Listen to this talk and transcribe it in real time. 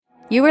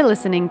You are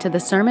listening to the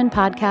Sermon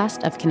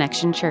Podcast of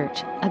Connection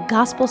Church, a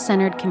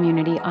gospel-centered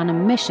community on a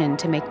mission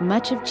to make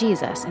much of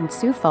Jesus in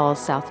Sioux Falls,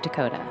 South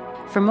Dakota.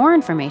 For more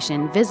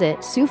information, visit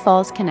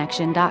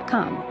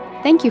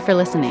SiouxFallsConnection.com. Thank you for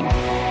listening.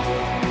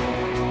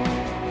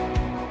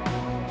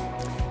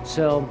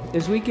 So,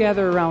 as we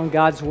gather around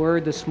God's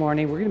Word this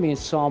morning, we're going to be in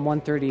Psalm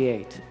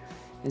 138.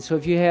 And so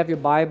if you have your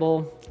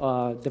Bible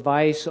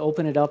device,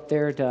 open it up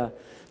there to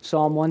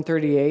Psalm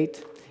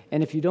 138.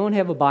 And if you don't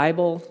have a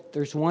Bible,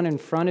 there's one in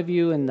front of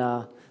you in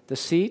the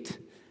seat.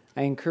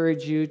 I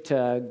encourage you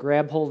to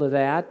grab hold of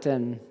that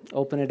and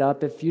open it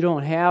up. If you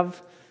don't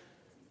have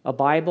a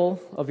Bible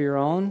of your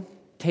own,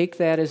 take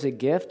that as a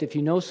gift. If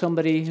you know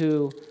somebody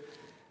who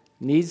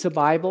needs a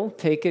Bible,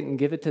 take it and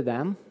give it to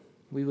them.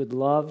 We would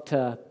love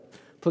to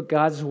put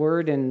God's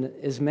Word in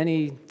as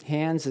many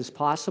hands as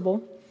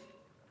possible.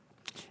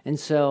 And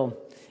so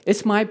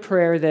it's my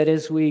prayer that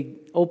as we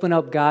open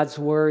up God's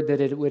Word, that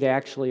it would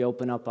actually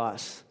open up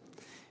us.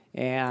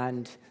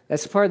 And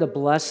that's part of the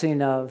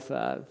blessing of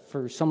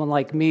for someone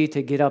like me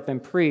to get up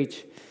and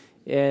preach,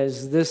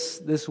 is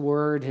this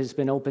Word has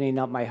been opening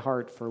up my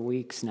heart for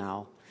weeks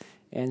now.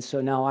 And so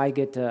now I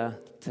get to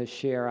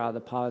share out of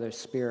the power of the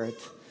Spirit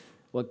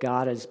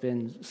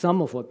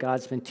some of what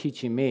God's been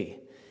teaching me.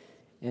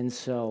 And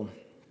so,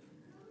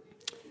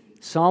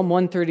 Psalm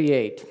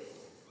 138.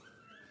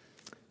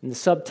 And the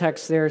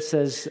subtext there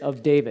says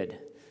of David.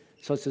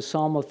 So it's a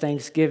psalm of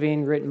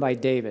thanksgiving written by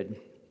David.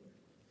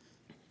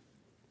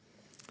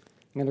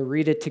 I'm going to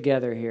read it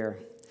together here.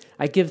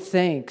 I give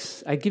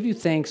you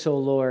thanks, O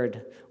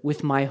Lord,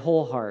 with my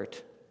whole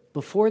heart.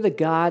 Before the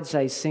gods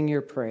I sing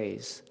your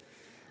praise.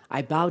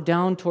 I bow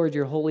down toward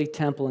your holy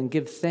temple and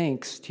give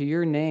thanks to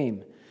your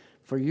name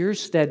for your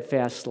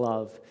steadfast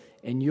love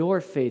and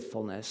your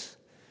faithfulness.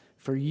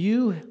 For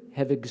you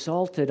have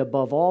exalted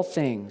above all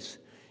things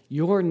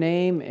your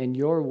name and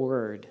your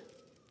word.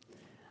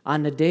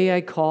 On the day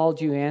I called,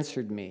 you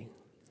answered me.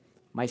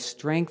 My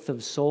strength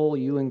of soul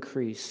you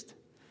increased.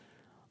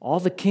 All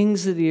the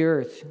kings of the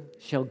earth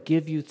shall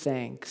give you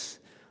thanks,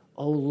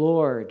 O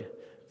Lord,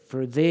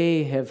 for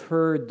they have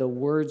heard the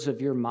words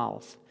of your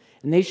mouth,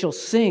 and they shall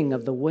sing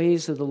of the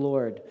ways of the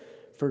Lord,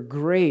 for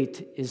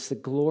great is the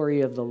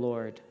glory of the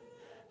Lord.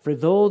 For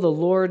though the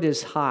Lord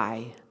is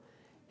high,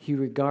 he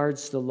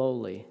regards the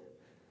lowly,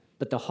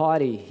 but the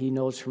haughty he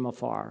knows from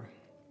afar.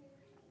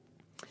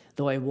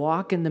 Though I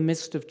walk in the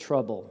midst of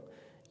trouble,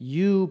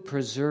 you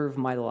preserve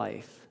my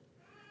life.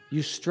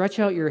 You stretch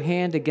out your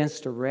hand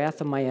against the wrath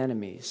of my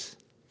enemies,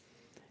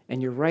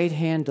 and your right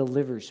hand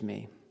delivers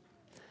me.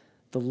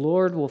 The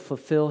Lord will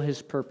fulfill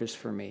his purpose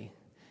for me.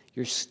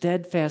 Your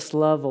steadfast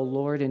love, O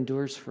Lord,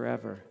 endures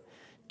forever.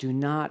 Do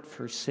not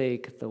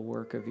forsake the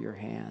work of your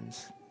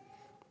hands.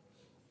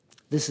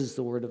 This is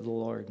the word of the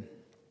Lord.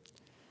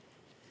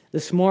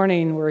 This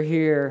morning we're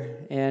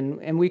here,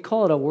 and we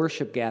call it a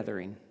worship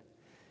gathering.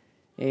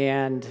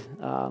 And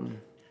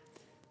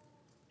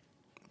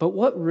but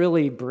what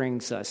really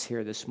brings us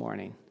here this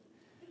morning?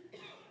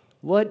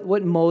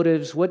 What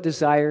motives, what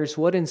desires,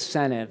 what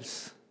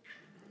incentives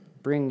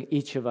bring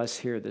each of us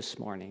here this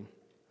morning?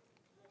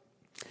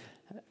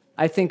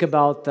 I think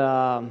about,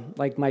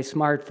 like my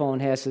smartphone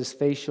has this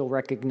facial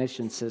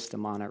recognition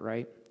system on it,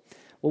 right?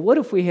 Well, what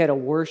if we had a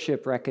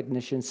worship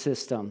recognition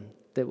system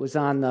that was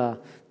on the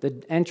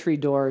entry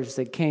doors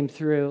that came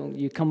through?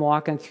 You come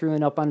walking through,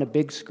 and up on the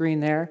big screen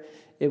there,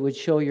 it would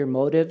show your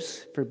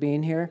motives for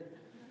being here.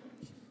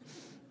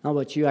 How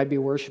about you? I'd be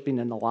worshiping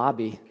in the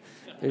lobby.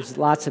 There's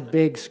lots of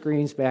big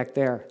screens back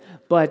there.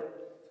 But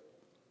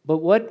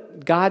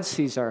what God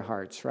sees our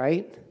hearts,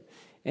 right?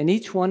 And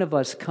each one of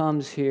us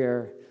comes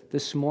here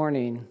this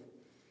morning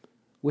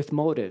with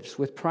motives,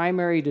 with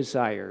primary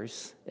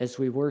desires as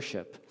we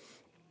worship.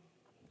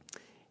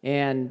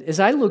 And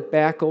as I look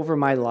back over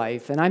my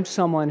life, and I'm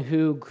someone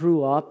who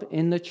grew up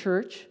in the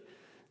church,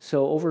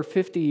 so over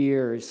 50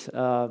 years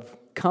of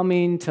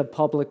coming to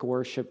public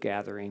worship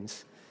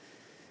gatherings.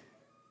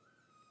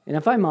 And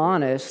if I'm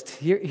honest,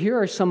 here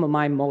are some of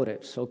my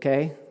motives,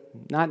 okay?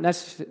 Not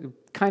necessarily,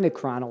 kind of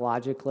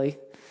chronologically.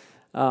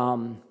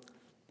 I'm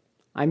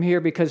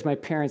here because my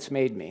parents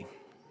made me.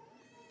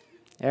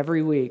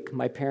 Every week,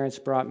 my parents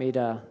brought me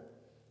to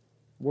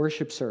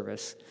worship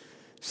service.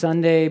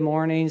 Sunday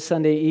morning,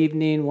 Sunday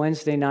evening,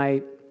 Wednesday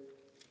night.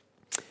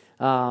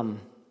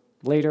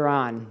 Later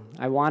on,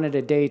 I wanted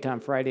a date on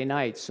Friday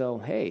night. So,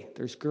 hey,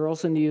 there's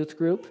girls in the youth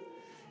group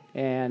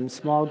and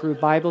small group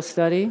Bible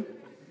study.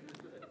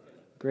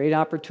 Great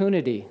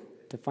opportunity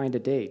to find a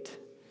date.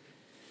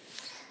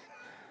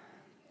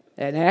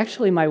 And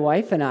actually, my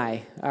wife and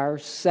I, our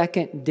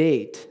second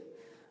date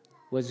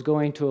was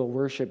going to a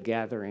worship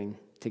gathering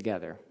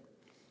together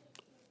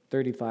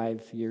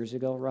 35 years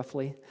ago,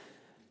 roughly.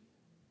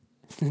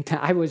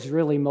 I was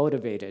really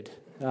motivated.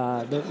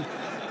 The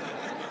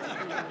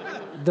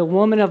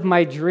woman of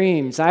my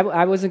dreams,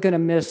 I wasn't going to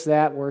miss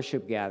that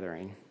worship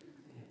gathering.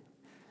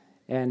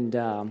 And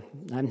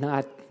I'm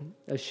not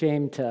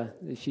ashamed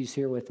she's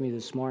here with me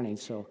this morning,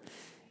 so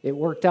it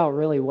worked out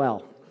really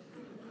well,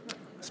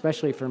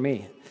 especially for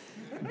me.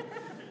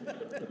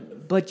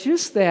 but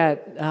just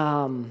that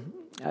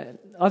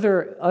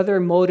other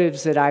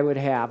motives that I would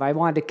have. I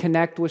wanted to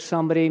connect with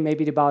somebody,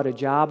 maybe about a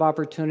job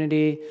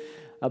opportunity,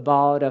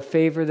 about a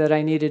favor that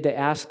I needed to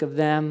ask of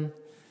them.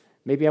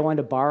 Maybe I wanted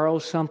to borrow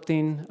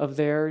something of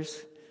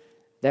theirs.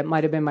 That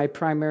might have been my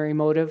primary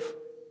motive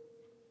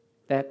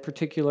that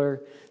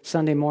particular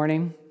Sunday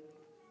morning.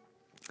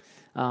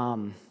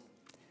 The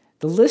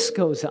list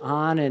goes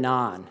on and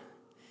on.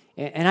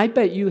 And I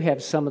bet you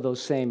have some of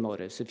those same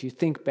motives if you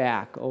think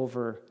back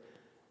over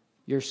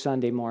your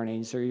Sunday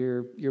mornings or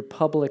your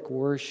public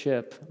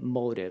worship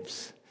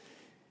motives.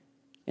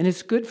 And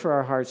it's good for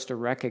our hearts to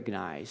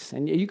recognize.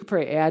 And you could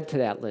probably add to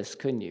that list,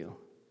 couldn't you?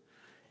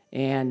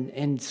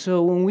 And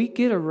so when we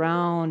get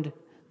around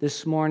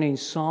this morning,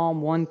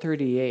 Psalm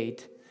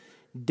 138,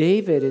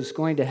 David is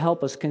going to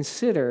help us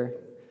consider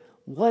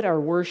what our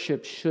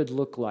worship should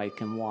look like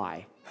and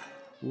why.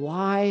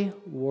 Why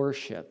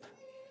worship?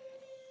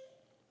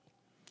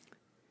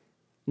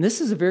 And this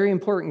is a very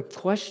important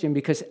question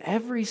because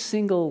every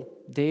single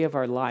day of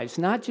our lives,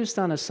 not just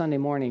on a Sunday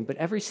morning, but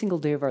every single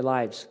day of our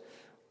lives,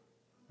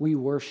 we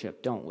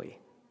worship, don't we?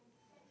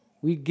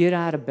 We get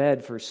out of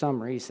bed for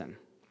some reason.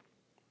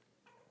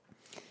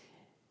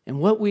 And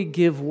what we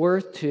give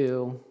worth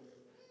to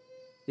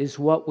is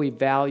what we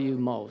value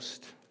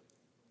most.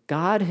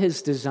 God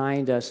has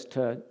designed us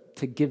to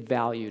give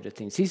value to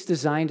things. He's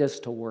designed us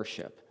to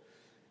worship.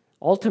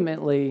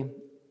 Ultimately,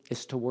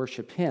 it's to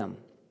worship Him.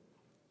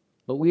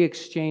 But we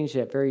exchange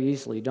that very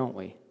easily, don't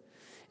we?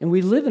 And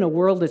we live in a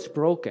world that's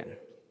broken,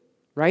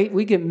 right?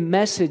 We get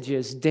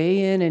messages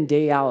day in and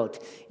day out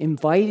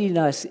inviting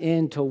us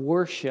in to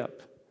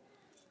worship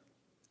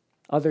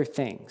other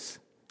things.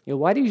 You know,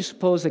 why do you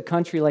suppose a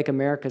country like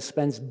America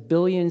spends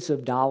billions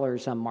of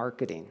dollars on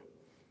marketing?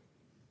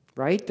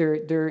 Right?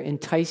 They're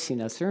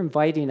enticing us. They're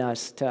inviting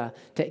us to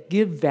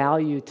give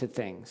value to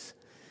things.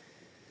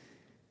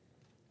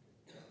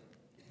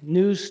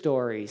 News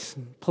stories,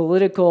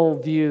 political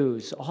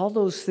views, all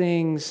those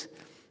things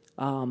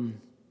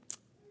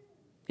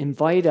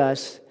invite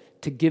us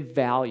to give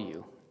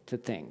value to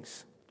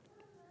things.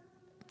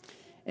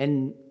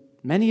 And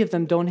many of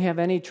them don't have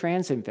any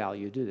transient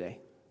value, do they?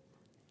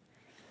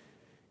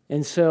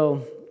 And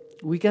so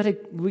we get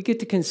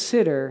to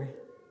consider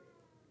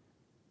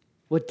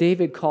what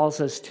David calls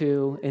us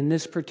to in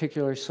this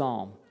particular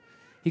psalm.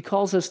 He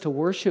calls us to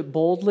worship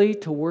boldly,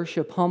 to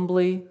worship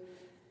humbly,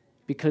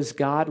 because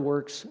God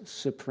works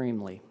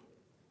supremely.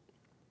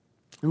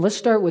 And let's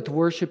start with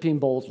worshiping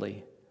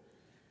boldly.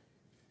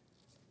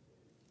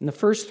 In the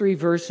first 3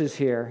 verses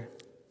here,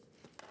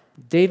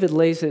 David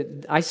lays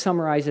it, I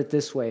summarize it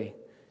this way.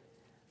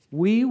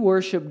 We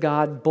worship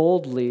God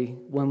boldly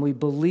when we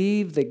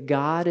believe that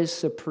God is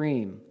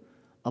supreme,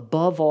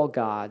 above all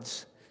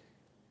gods,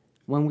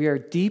 when we are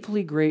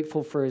deeply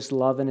grateful for His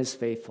love and His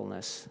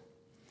faithfulness,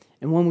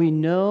 and when we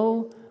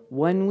know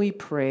when we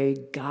pray,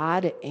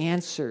 God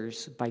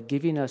answers by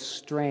giving us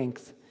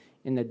strength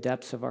in the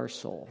depths of our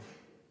soul.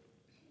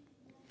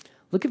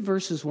 Look at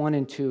verses 1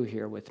 and 2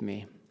 here with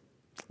me.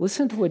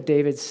 Listen to what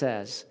David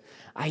says.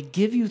 I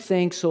give you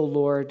thanks, O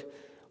Lord,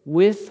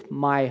 with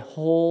my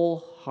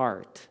whole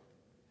heart.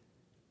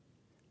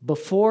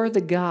 Before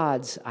the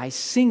gods, I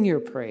sing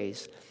your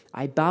praise.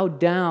 I bow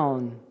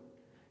down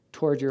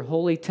toward your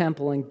holy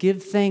temple and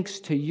give thanks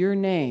to your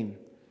name.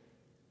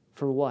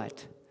 For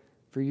what?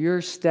 For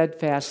your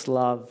steadfast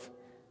love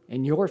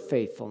and your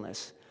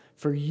faithfulness.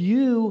 For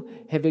you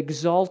have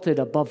exalted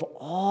above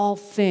all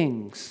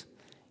things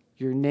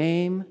your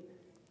name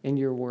and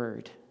your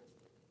word.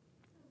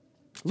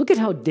 Look at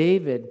how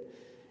David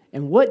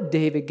and what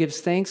David gives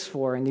thanks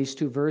for in these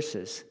 2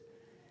 verses.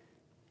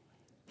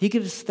 He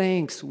gives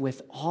thanks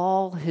with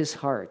all his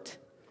heart,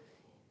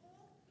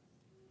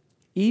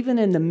 even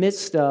in the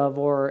midst of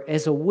or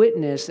as a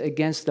witness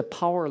against the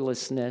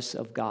powerlessness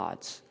of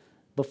gods,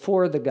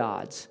 before the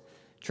gods.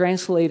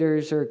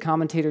 Translators or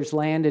commentators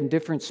land in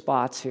different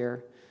spots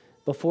here,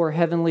 before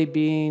heavenly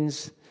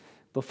beings,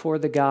 before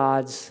the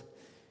gods.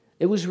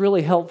 It was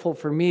really helpful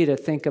for me to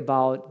think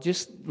about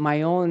just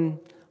my own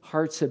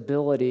heart's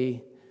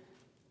ability,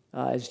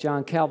 as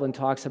John Calvin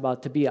talks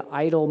about, to be an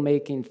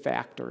idol-making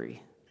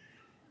factory.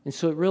 And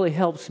so it really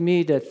helps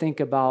me to think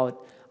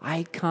about,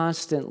 I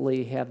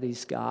constantly have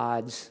these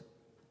gods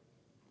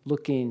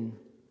looking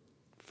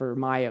for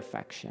my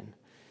affection.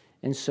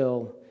 And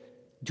so,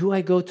 do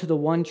I go to the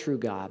one true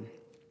God?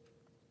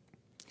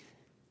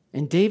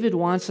 And David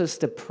wants us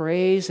to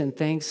praise and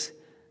thanks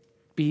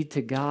be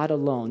to God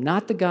alone,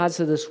 not the gods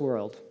of this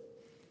world.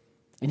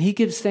 And he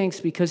gives thanks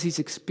because he's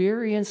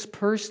experienced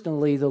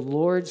personally the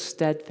Lord's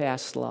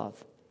steadfast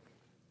love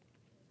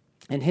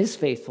and His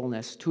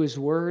faithfulness to His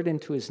word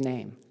and to His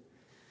name.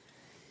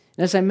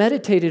 And as I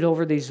meditated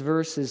over these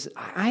verses,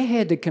 I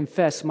had to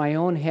confess my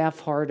own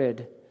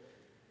half-hearted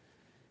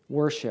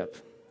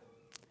worship.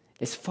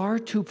 It's far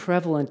too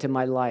prevalent in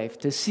my life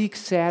to seek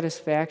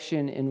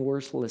satisfaction in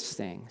worthless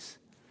things,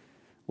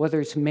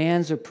 whether it's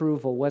man's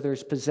approval, whether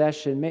it's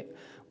possession,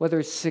 whether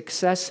it's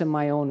success in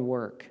my own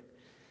work.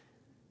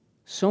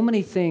 So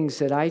many things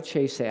that I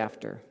chase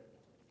after.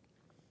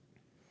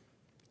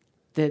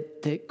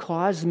 that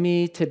cause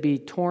me to be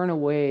torn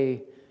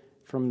away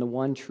from the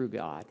one true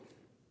God.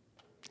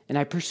 And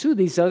I pursue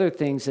these other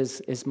things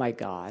as my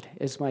God,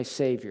 as my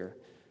Savior,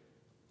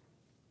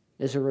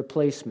 as a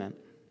replacement.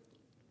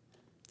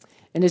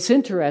 And it's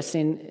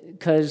interesting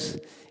because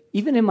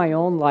even in my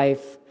own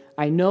life,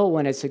 I know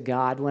when it's a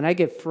God, when I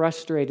get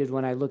frustrated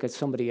when I look at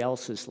somebody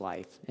else's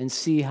life and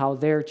see how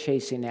they're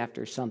chasing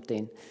after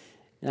something,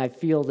 and I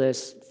feel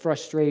this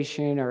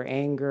frustration or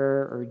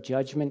anger or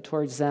judgment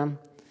towards them,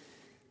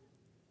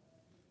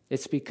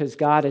 it's because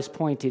God is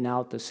pointing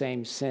out the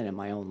same sin in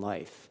my own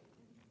life.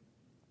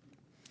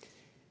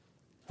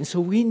 And so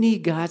we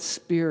need God's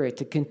Spirit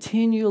to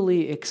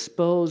continually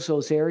expose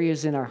those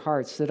areas in our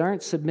hearts that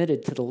aren't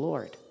submitted to the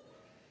Lord.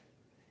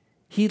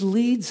 He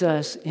leads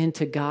us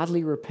into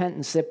godly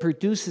repentance that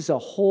produces a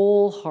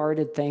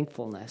wholehearted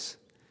thankfulness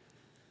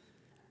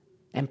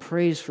and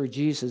praise for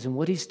Jesus and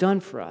what He's done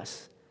for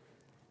us.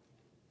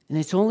 And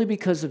it's only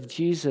because of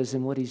Jesus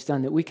and what He's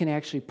done that we can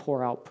actually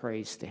pour out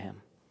praise to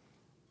Him.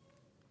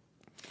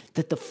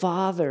 That the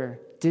Father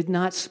did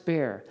not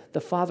spare.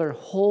 The Father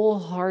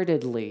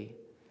wholeheartedly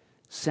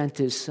sent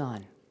His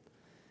Son.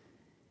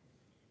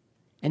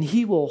 And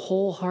He will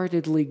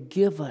wholeheartedly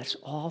give us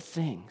all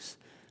things.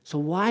 So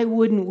why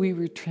wouldn't we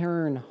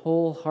return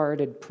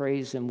wholehearted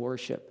praise and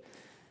worship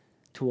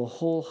to a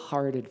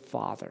wholehearted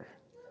Father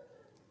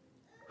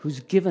who's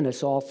given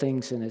us all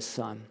things in His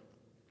Son?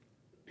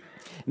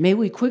 May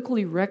we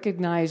quickly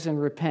recognize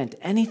and repent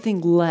anything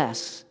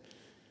less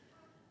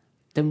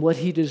than what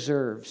He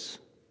deserves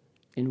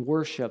in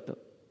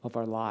worship of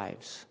our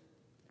lives.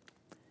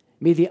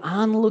 May the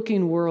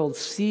onlooking world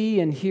see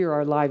and hear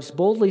our lives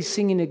boldly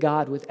singing to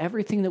God with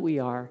everything that we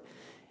are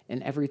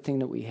and everything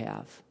that we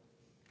have.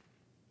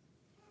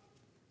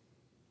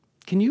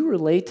 Can you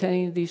relate to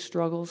any of these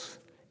struggles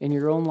in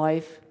your own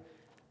life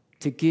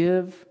to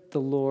give the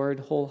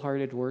Lord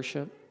wholehearted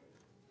worship?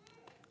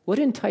 What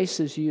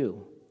entices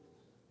you?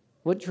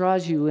 What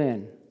draws you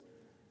in?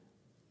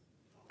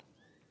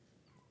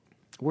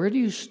 Where do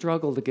you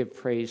struggle to give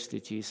praise to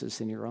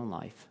Jesus in your own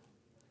life?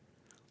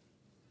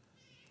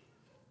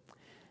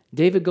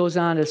 David goes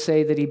on to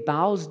say that he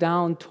bows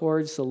down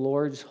towards the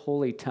Lord's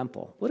holy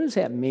temple. What does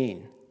that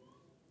mean?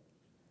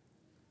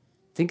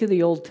 Think of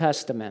the Old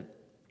Testament.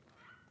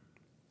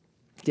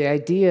 The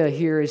idea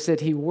here is that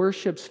he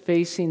worships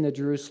facing the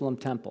Jerusalem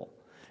temple.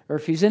 Or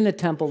if he's in the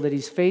temple, that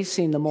he's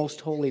facing the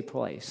most holy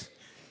place.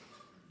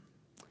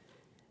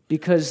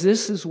 Because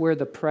this is where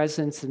the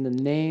presence and the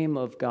name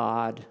of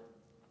God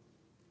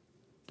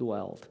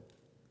dwelled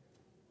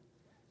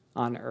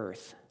on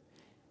earth.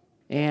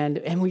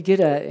 And we get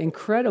an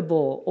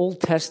incredible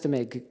Old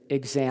Testament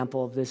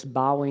example of this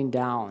bowing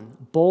down,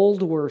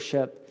 bold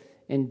worship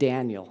in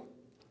Daniel.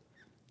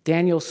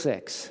 Daniel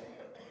 6.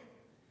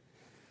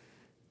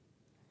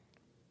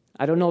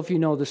 I don't know if you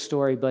know the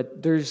story,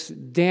 but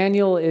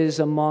Daniel is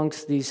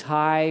amongst these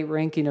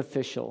high-ranking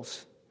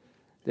officials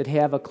that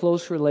have a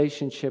close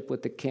relationship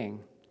with the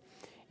king.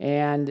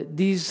 And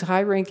these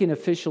high-ranking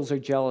officials are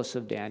jealous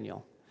of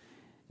Daniel.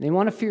 And they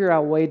want to figure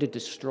out a way to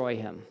destroy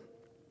him.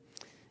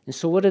 And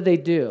so what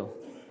do?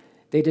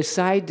 They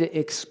decide to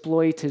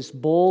exploit his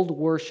bold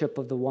worship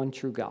of the one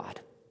true God.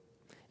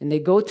 And they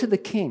go to the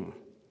king.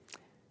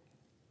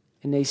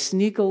 And they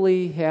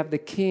sneakily have the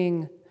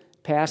king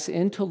pass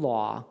into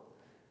law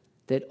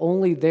that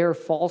only their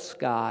false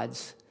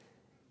gods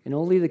and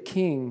only the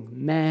king,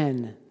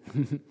 man,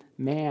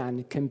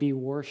 can be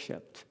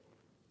worshipped.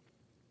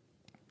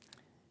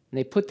 And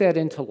they put that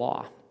into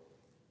law.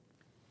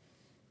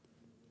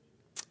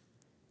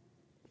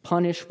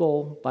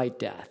 Punishable by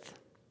death.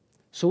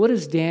 So what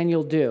does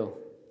Daniel do?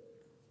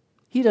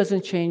 He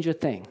doesn't change a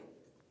thing.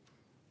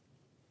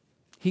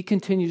 He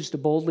continues to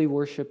boldly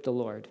worship the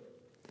Lord.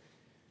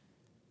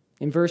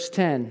 In verse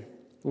 10,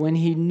 when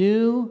he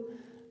knew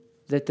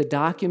that the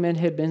document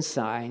had been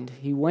signed,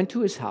 he went to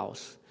his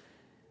house,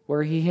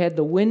 where he had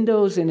the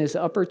windows in his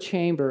upper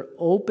chamber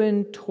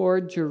open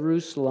toward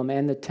Jerusalem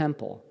and the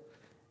temple.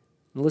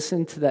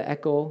 Listen to the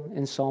echo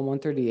in Psalm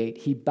 138.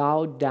 He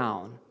bowed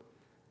down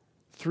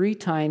 3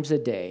 times a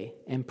day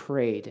and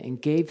prayed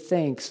and gave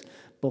thanks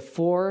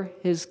before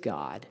his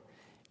God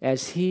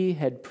as he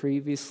had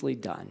previously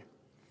done.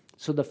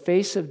 So the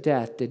face of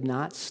death did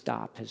not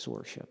stop his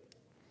worship.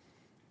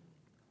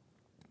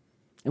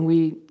 And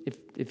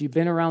if you've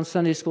been around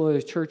Sunday school or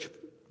the church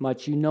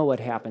much, you know what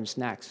happens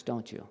next,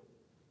 don't you?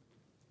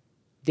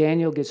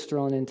 Daniel gets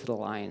thrown into the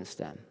lion's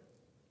den.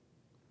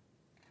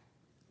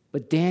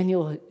 But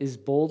Daniel is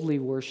boldly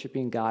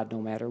worshiping God no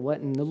matter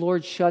what, and the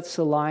Lord shuts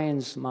the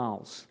lions'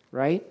 mouths,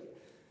 right?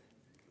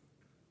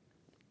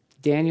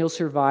 Daniel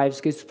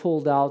survives, gets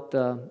pulled out.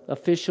 The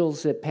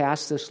officials that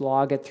passed this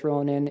law get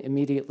thrown in,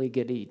 immediately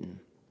get eaten.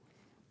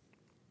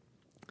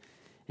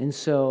 And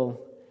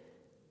so,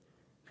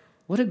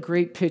 what a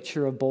great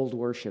picture of bold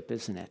worship,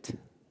 isn't it?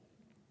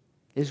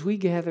 As we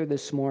gather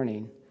this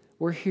morning,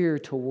 we're here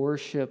to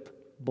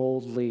worship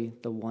boldly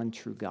the one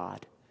true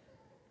God.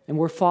 And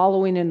we're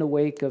following in the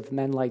wake of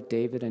men like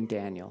David and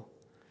Daniel.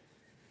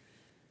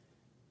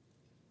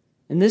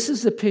 And this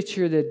is the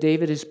picture that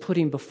David is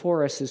putting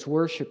before us as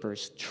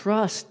worshipers.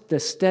 Trust the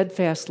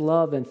steadfast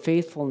love and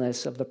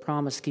faithfulness of the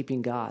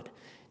promise-keeping God,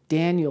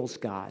 Daniel's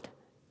God,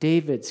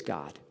 David's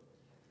God.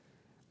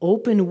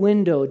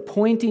 Open-windowed,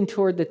 pointing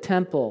toward the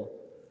temple,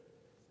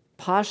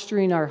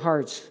 posturing our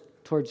hearts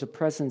towards the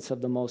presence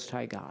of the Most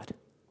High God,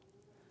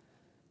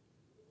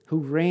 who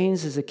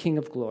reigns as a King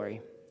of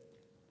glory.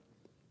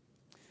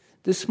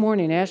 This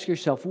morning, ask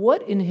yourself,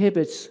 what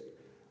inhibits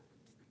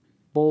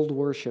bold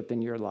worship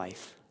in your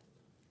life?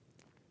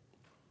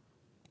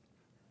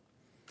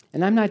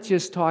 And I'm not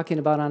just talking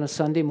about on a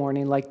Sunday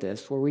morning like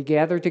this, where we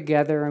gather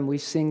together and we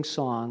sing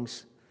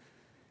songs.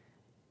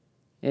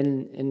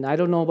 And I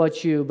don't know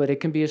about you, but it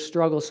can be a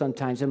struggle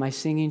sometimes. Am I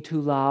singing too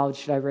loud?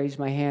 Should I raise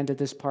my hand at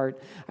this part?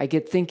 I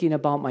get thinking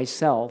about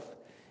myself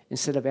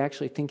instead of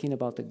actually thinking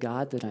about the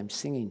God that I'm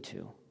singing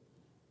to.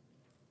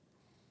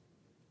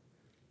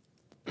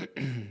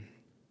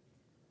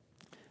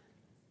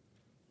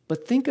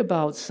 But think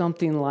about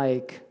something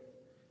like,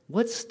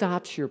 what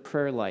stops your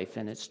prayer life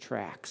in its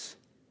tracks?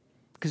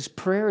 Because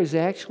prayer is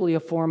actually a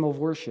form of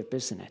worship,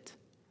 isn't it?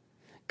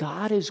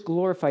 God is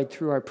glorified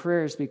through our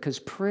prayers because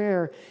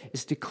prayer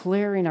is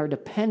declaring our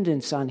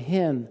dependence on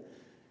Him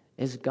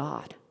as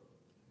God.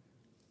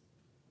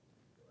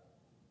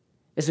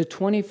 As a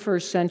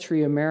 21st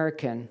century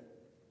American,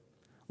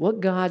 what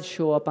gods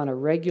show up on a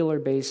regular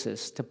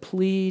basis to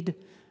plead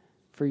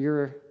for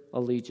your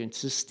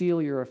allegiance, to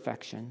steal your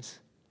affections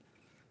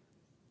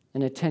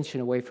and attention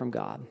away from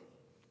God?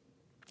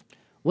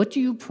 What do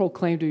you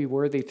proclaim to be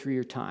worthy through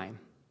your time,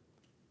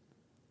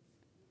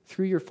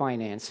 through your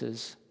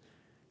finances,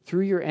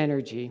 through your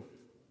energy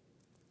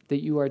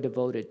that you are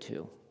devoted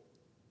to?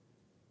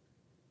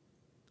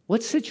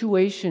 What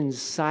situations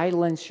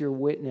silence your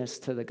witness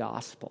to the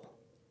gospel?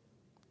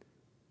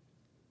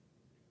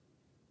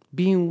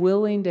 Being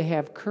willing to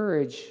have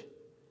courage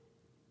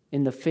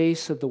in the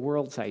face of the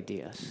world's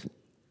ideas,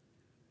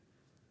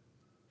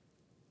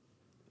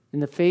 in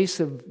the face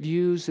of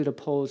views that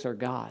oppose our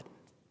God.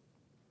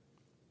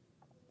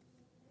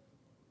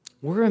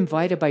 We're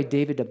invited by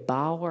David to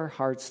bow our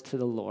hearts to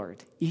the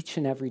Lord each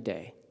and every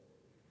day,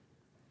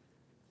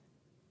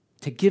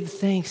 to give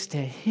thanks to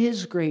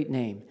His great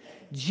name.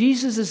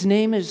 Jesus'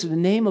 name is the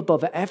name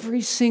above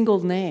every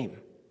single name.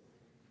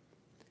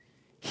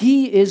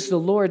 He is the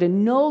Lord,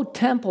 and no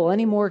temple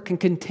anymore can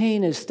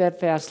contain His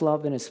steadfast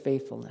love and His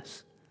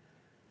faithfulness.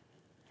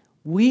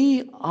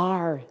 We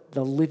are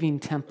the living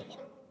temple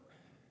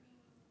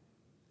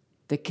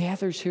that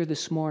gathers here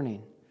this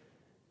morning.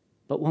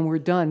 But when we're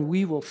done,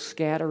 we will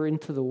scatter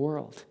into the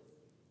world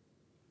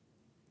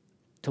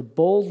to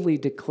boldly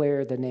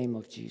declare the name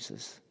of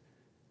Jesus.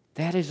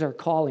 That is our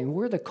calling.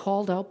 We're the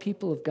called out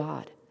people of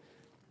God.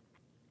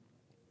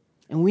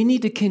 And we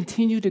need to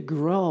continue to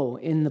grow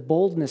in the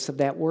boldness of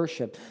that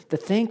worship, the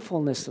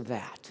thankfulness of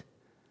that,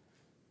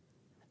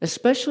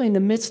 especially in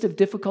the midst of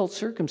difficult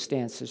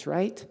circumstances,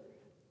 right?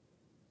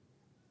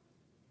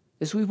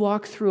 As we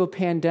walk through a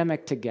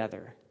pandemic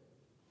together,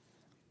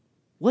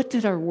 what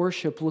did our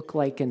worship look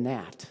like in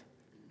that?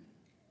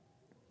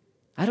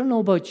 I don't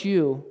know about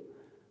you,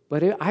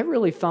 but I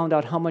really found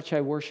out how much I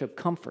worship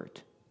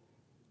comfort.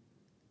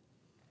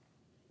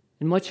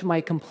 And much of my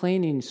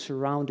complaining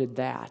surrounded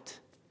that.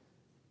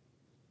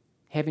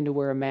 Having to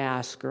wear a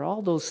mask or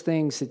all those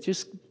things that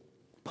just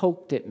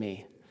poked at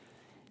me.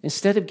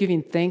 Instead of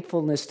giving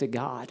thankfulness to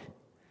God.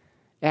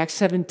 Acts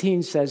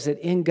 17 says that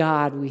in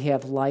God we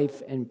have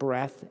life and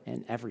breath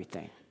and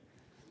everything.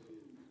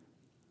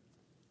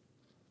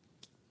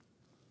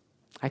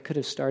 I could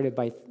have started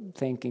by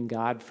thanking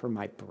God for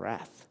my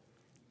breath.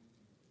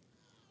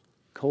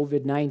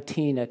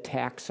 COVID-19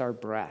 attacks our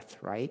breath,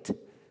 right?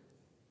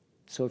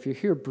 So if you're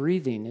here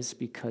breathing, it's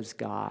because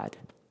God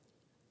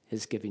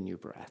is giving you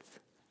breath.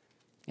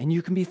 And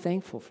you can be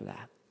thankful for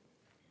that.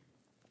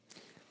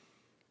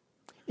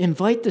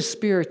 Invite the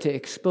Spirit to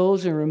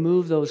expose and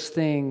remove those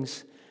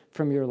things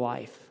from your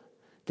life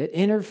that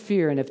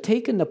interfere and have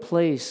taken the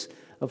place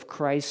of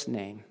Christ's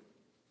name,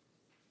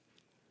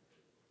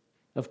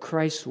 of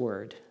Christ's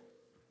word.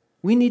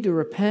 We need to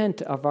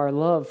repent of our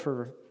love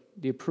for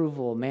the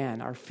approval of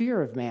man, our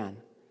fear of man,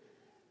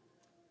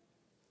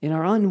 in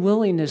our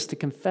unwillingness to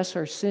confess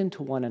our sin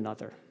to one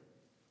another.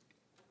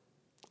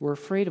 We're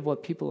afraid of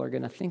what people are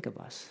going to think of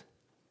us.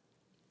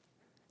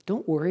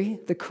 Don't worry,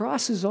 the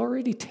cross is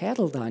already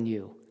tattled on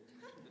you.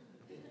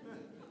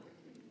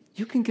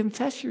 You can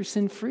confess your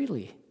sin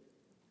freely.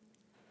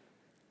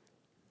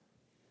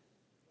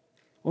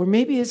 Or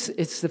maybe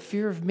it's the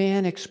fear of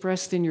man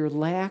expressed in your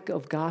lack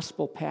of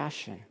gospel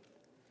passion.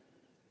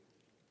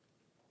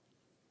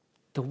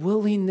 The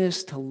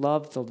willingness to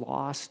love the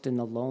lost and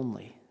the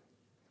lonely.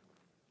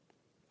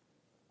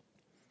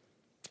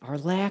 Our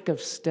lack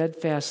of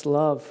steadfast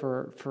love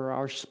for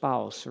our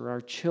spouse or our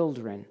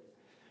children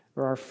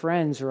or our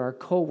friends or our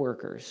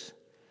coworkers.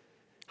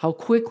 How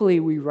quickly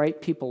we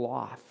write people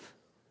off,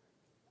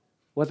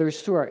 whether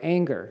it's through our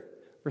anger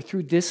or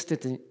through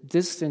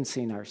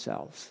distancing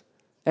ourselves.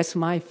 That's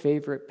my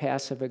favorite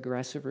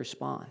passive-aggressive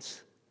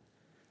response.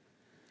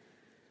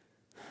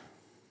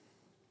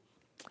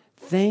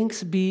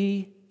 Thanks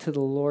be to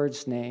the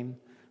Lord's name,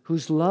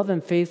 whose love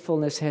and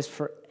faithfulness has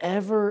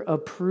forever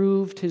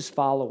approved his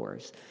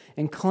followers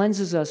and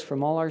cleanses us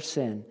from all our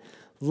sin,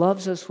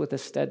 loves us with a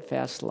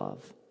steadfast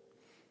love,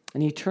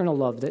 an eternal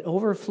love that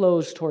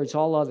overflows towards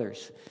all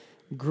others.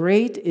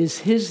 Great is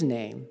his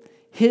name,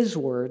 his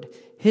word,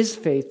 his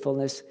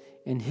faithfulness,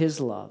 and his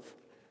love.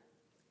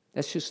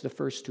 That's just the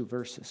first two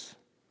verses.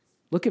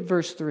 Look at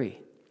verse 3.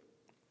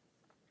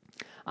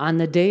 On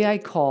the day I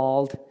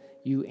called,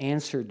 you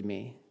answered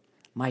me.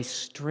 My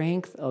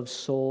strength of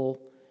soul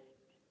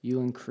you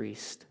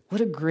increased.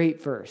 What a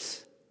great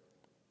verse.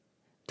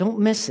 Don't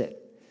miss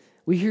it.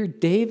 We hear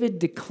David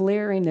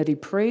declaring that he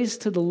prays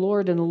to the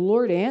Lord and the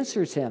Lord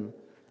answers him.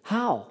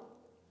 How?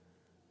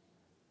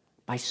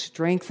 By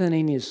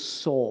strengthening his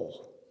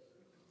soul.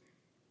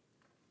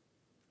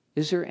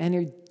 Is there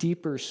any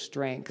deeper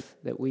strength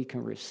that we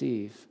can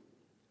receive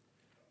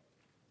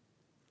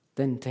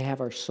than to have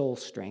our soul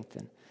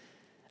strengthened?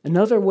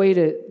 Another way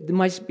that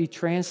might be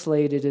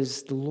translated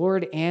is the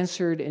Lord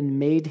answered and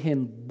made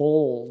him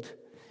bold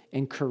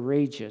and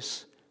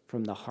courageous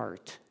from the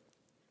heart,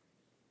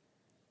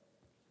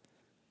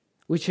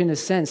 which in a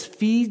sense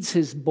feeds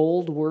his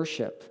bold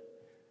worship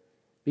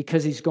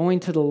because he's going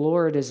to the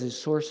Lord as his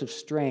source of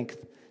strength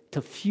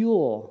to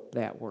fuel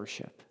that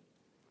worship.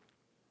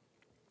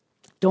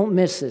 Don't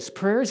miss this.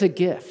 Prayer is a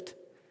gift.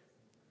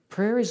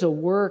 Prayer is a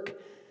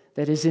work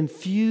that is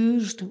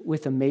infused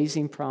with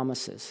amazing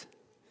promises.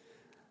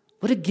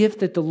 What a gift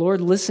that the Lord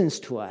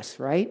listens to us,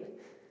 right?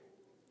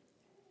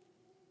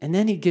 And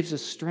then he gives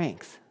us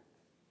strength.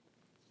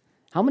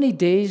 How many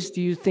days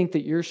do you think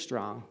that you're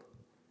strong?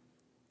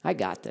 I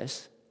got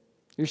this.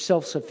 You're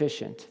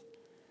self-sufficient.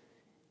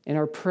 And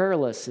are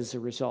prayerless as a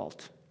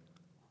result.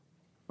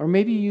 Or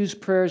maybe you use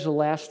prayer as a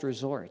last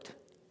resort.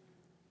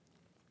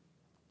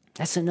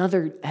 That's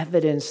another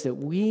evidence that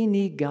we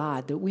need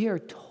God, that we are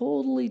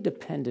totally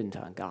dependent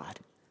on God.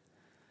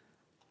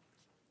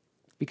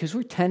 Because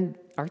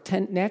our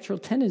natural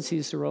tendency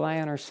is to rely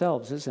on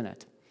ourselves, isn't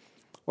it?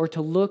 Or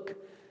to look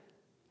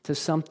to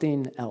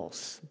something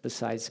else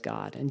besides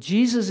God. And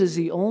Jesus is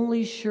the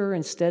only sure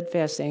and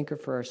steadfast anchor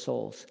for our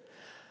souls.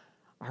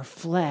 Our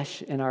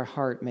flesh and our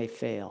heart may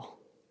fail,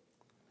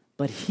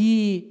 but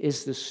he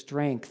is the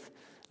strength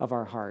of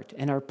our heart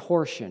and our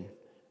portion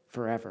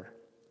forever.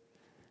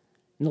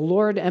 And the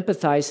Lord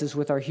empathizes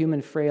with our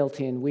human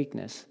frailty and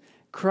weakness.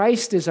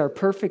 Christ is our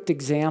perfect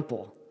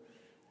example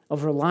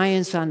of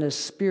reliance on the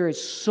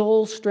Spirit's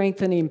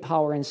soul-strengthening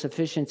power and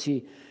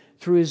sufficiency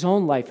through his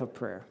own life of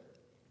prayer.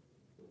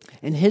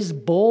 And his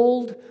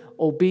bold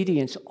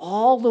obedience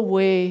all the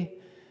way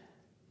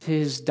to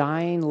his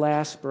dying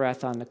last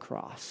breath on the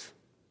cross.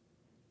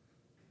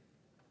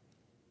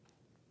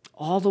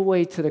 All the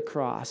way to the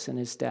cross and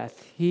his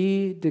death,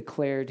 he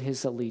declared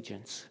his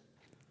allegiance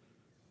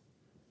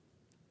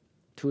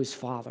to his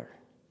Father.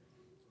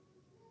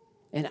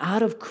 And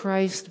out of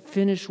Christ's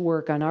finished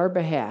work on our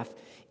behalf,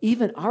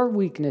 even our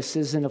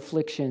weaknesses and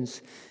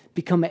afflictions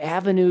become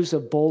avenues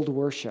of bold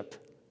worship.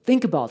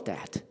 Think about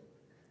that.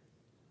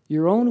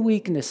 Your own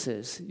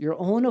weaknesses, your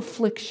own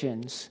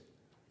afflictions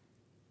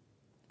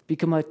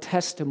become a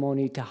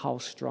testimony to how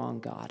strong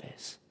God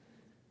is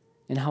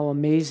and how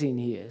amazing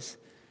he is.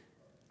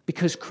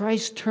 Because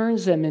Christ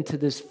turns them into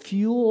this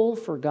fuel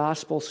for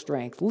gospel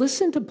strength.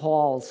 Listen to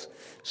Paul's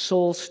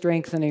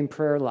soul-strengthening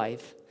prayer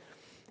life.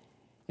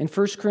 In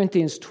 1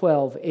 Corinthians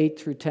 12, 8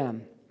 through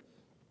 10,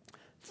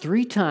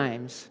 3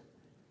 times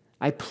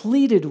I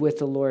pleaded with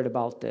the Lord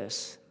about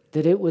this,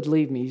 that it would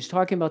leave me. He's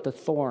talking about the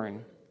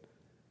thorn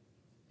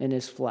in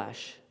his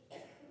flesh.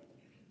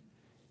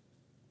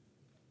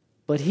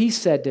 But he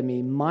said to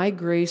me, my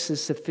grace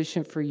is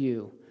sufficient for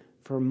you,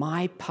 for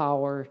my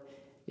power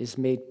is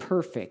made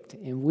perfect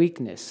in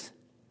weakness.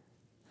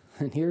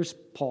 And here's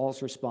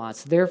Paul's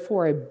response.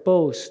 Therefore I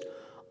boast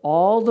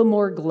all the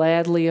more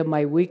gladly of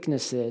my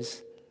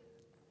weaknesses.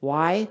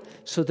 Why?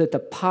 So that the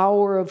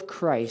power of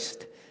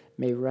Christ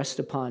may rest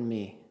upon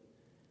me.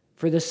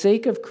 For the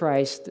sake of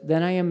Christ,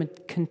 then I am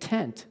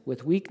content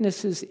with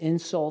weaknesses,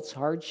 insults,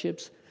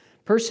 hardships,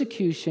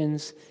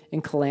 persecutions,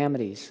 and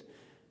calamities.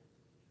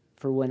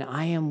 For when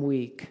I am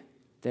weak,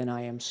 then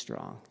I am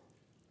strong.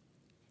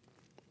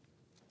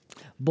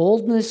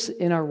 Boldness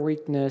in our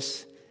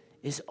weakness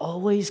is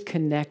always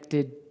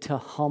connected to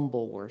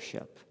humble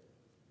worship.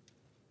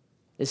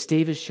 As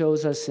David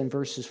shows us in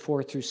verses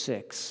 4 through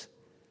 6,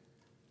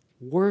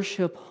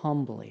 worship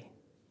humbly.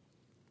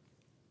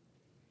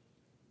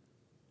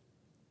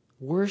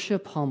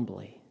 Worship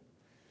humbly.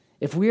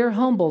 If we are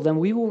humble, then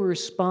we will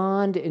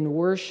respond in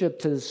worship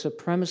to the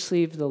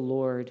supremacy of the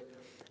Lord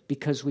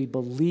because we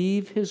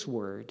believe his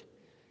word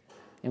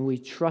and we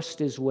trust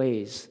his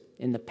ways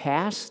in the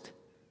past,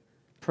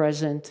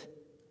 present,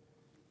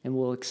 and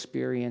will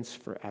experience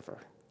forever.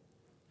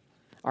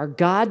 Our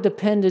God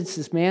dependence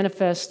is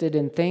manifested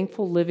in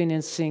thankful living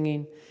and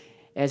singing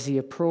as the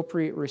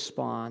appropriate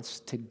response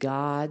to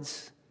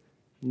God's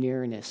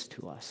nearness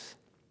to us.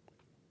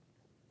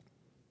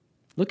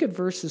 Look at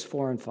verses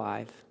 4 and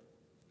 5.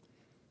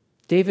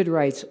 David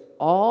writes,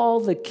 all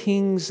the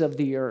kings of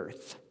the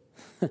earth,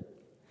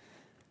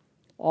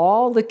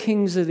 all the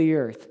kings of the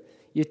earth,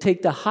 you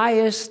take the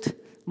highest,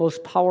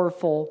 most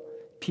powerful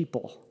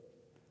people,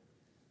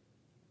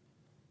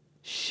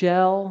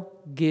 shall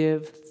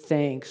give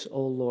thanks,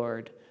 O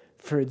Lord,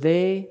 for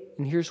they,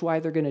 and here's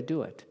why they're going to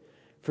do it,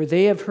 for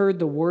they have heard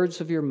the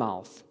words of your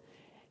mouth,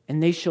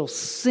 and they shall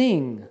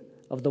sing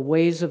of the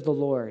ways of the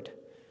Lord,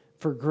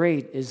 for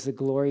great is the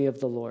glory of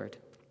the Lord.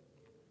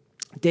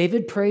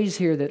 David prays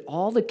here that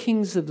all the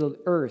kings of the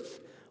earth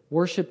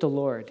worship the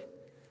Lord.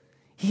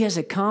 He has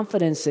a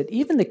confidence that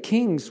even the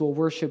kings will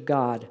worship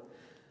God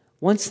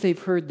once they've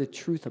heard the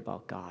truth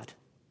about God.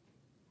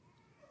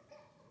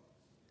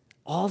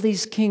 All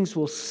these kings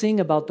will sing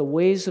about the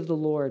ways of the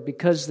Lord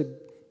because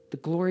the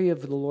glory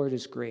of the Lord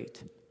is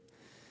great.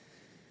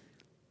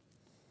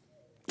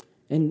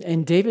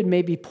 And David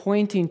may be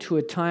pointing to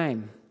a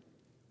time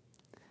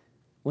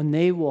when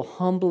they will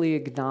humbly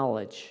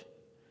acknowledge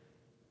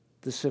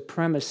the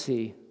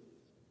supremacy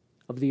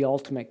of the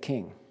ultimate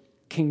king,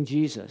 King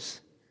Jesus.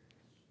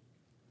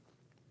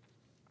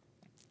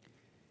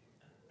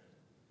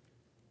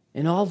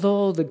 And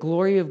although the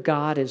glory of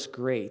God is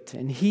great,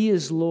 and he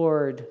is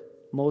Lord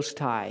Most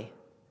High,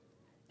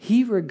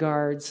 he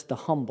regards the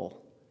humble,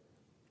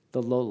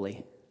 the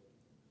lowly.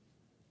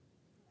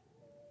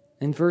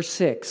 In verse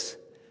 6,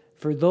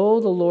 for though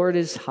the Lord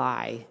is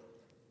high,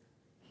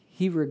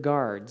 he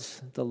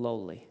regards the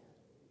lowly.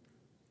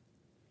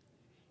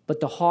 But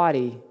the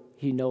haughty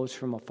he knows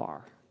from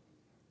afar.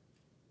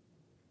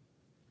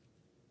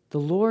 The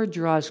Lord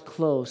draws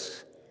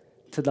close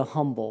to the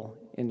humble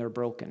in their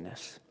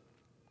brokenness.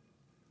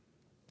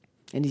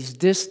 And he's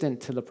distant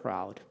to the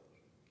proud.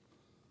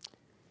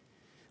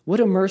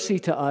 What a mercy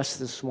to us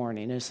this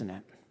morning, isn't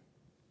it?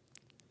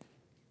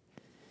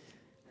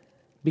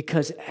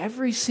 Because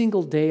every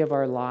single day of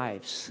our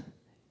lives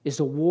is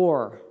a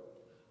war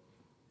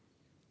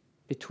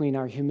between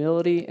our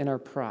humility and our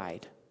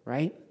pride,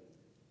 right?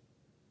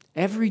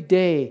 Every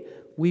day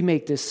we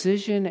make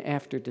decision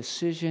after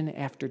decision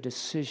after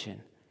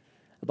decision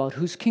about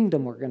whose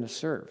kingdom we're going to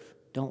serve,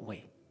 don't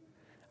we?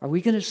 Are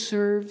we going to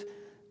serve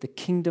the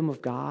kingdom of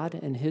God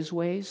and his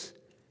ways?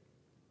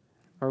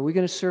 Or are we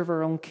going to serve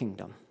our own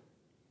kingdom?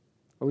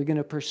 Are we going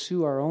to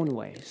pursue our own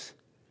ways?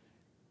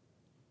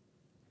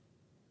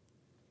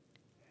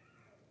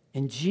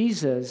 And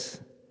Jesus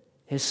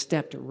has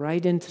stepped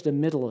right into the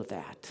middle of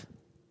that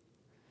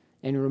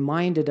and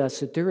reminded us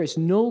that there is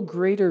no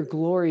greater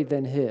glory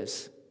than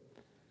his,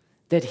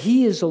 that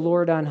he is the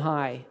Lord on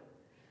high,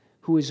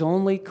 who is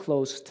only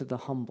close to the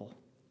humble.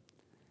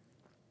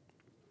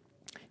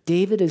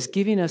 David is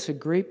giving us a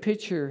great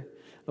picture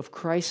of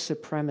Christ's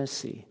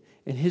supremacy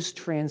and his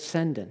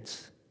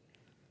transcendence.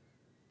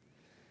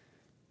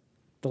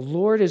 The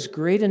Lord is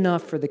great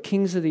enough for the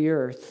kings of the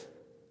earth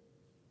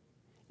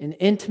and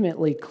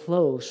intimately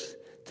close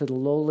to the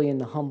lowly and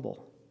the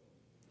humble.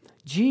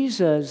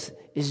 Jesus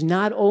is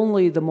not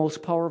only the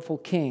most powerful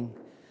king,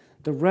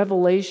 the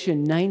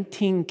Revelation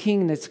 19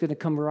 king that's going to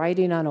come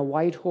riding on a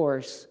white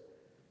horse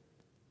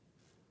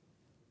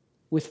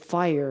with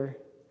fire,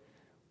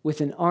 with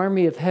an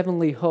army of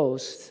heavenly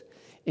hosts,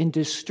 and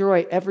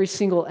destroy every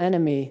single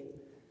enemy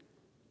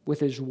with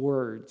his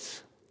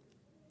words.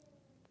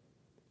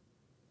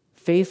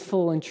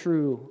 Faithful and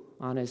true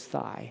on his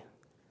thigh.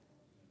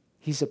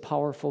 He's a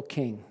powerful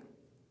king.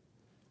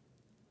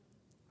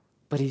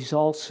 But he's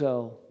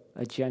also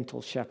a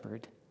gentle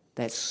shepherd.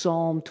 That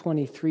Psalm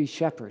 23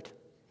 shepherd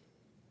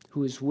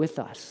who is with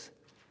us,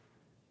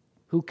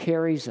 who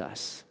carries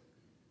us,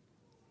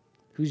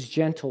 who's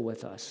gentle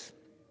with us,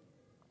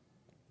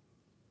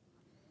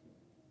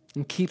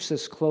 and keeps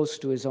us close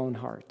to his own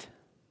heart.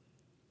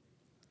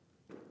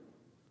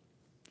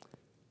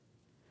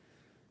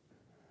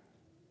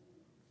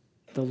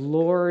 The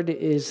Lord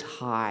is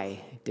high,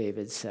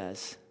 David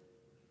says.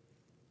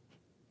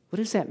 What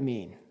does that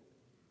mean?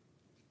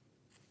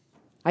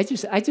 I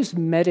just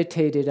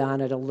meditated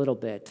on it a little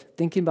bit,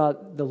 thinking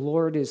about the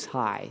Lord is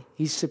high.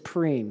 He's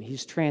supreme.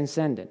 He's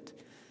transcendent.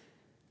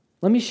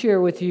 Let me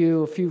share with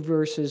you a few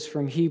verses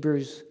from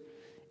Hebrews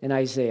and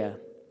Isaiah.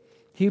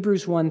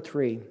 Hebrews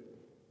 1:3.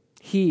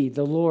 He,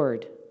 the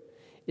Lord,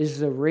 is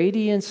the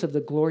radiance of the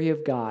glory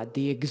of God,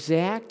 the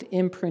exact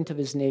imprint of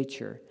his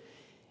nature,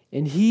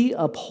 and he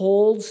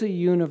upholds the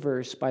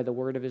universe by the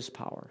word of his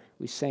power.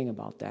 We sang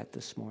about that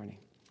this morning.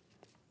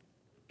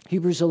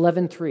 Hebrews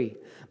 11:3.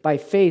 By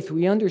faith,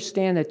 we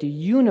understand that the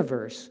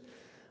universe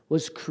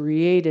was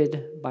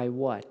created by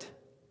what?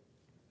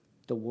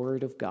 The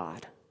Word of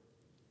God.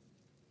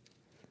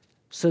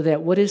 So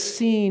that what is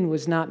seen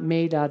was not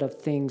made out of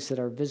things that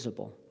are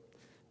visible.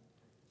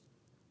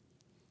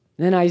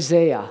 Then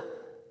Isaiah.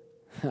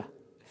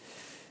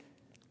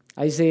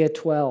 Isaiah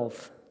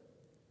 12.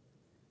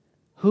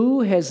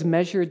 Who has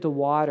measured the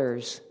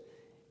waters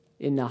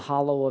in the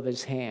hollow of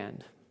his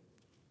hand,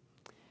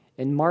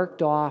 and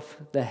marked off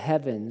the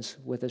heavens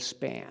with a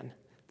span?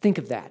 Think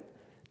of that.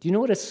 Do you know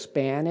what a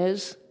span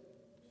is?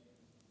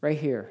 Right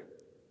here.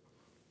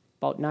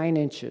 About 9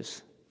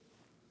 inches.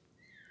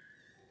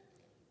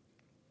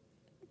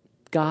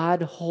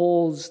 God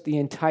holds the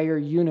entire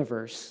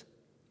universe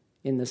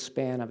in the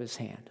span of his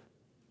hand.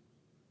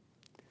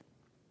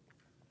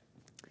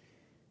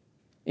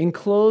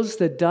 Enclosed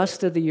the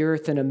dust of the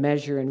earth in a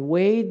measure and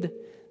weighed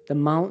the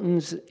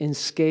mountains in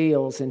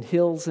scales and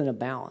hills in a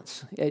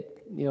balance.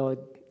 In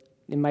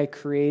my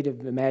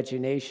creative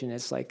imagination,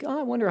 it's like,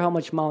 I wonder how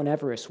much Mount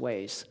Everest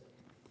weighs.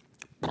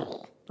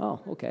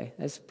 Oh, okay,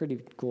 that's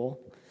pretty cool.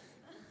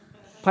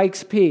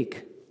 Pikes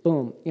Peak,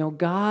 boom.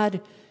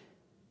 God,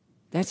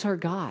 that's our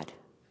God.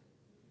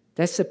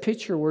 That's the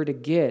picture we're to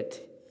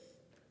get.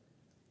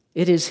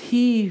 It is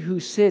he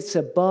who sits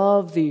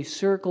above the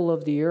circle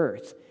of the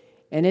earth,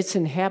 and its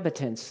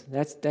inhabitants,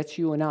 that's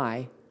you and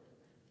I,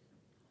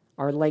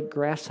 are like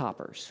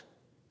grasshoppers,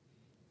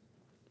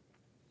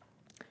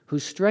 who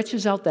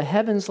stretches out the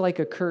heavens like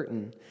a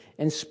curtain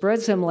and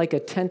spreads them like a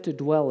tent to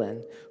dwell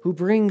in, who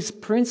brings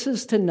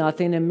princes to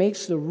nothing and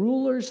makes the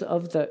rulers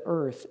of the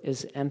earth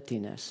as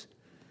emptiness.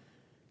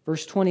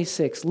 Verse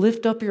 26,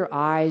 lift up your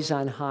eyes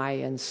on high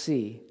and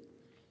see.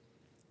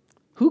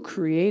 Who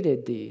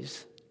created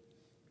these?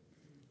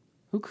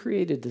 Who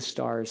created the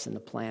stars and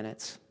the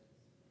planets?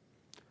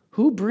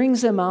 Who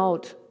brings them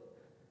out?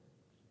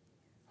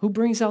 Who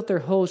brings out their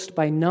host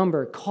by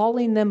number,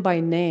 calling them by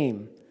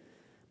name,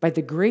 by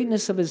the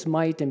greatness of his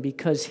might, and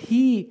because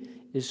he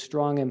is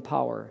strong in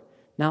power,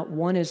 not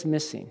one is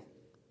missing.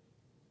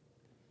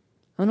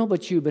 I don't know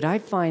about you, but I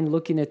find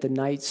looking at the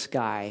night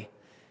sky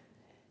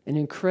an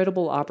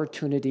incredible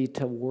opportunity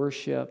to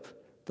worship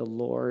the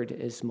Lord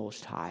as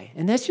Most High.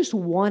 And that's just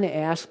one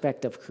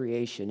aspect of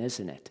creation,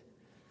 isn't it?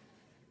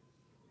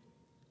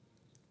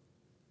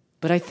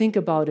 But I think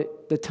about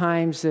it, the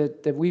times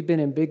that we've been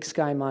in Big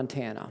Sky,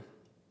 Montana.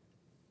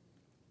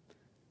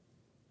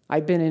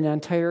 I've been in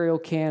Ontario,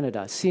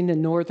 Canada, seen the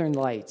northern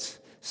lights,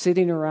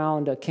 sitting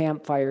around a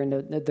campfire, and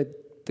the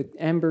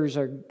embers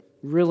are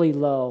really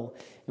low,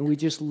 and we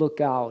just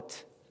look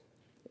out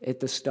at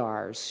the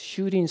stars,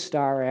 shooting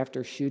star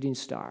after shooting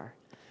star.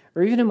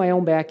 Or even in my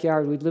own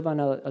backyard, we live on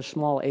a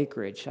small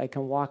acreage. I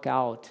can walk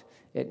out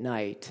at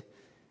night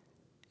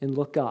and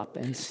look up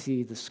and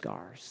see the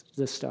stars.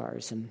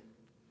 And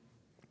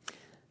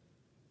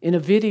in a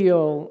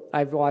video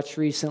I've watched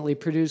recently,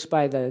 produced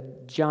by the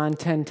John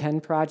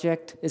 10:10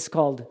 Project, it's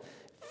called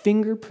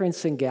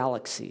Fingerprints in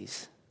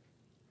Galaxies.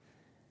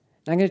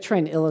 And I'm going to try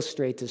and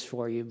illustrate this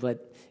for you,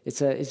 but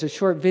it's a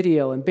short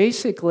video. And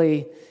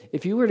basically,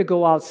 if you were to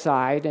go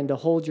outside and to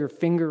hold your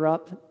finger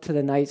up to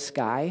the night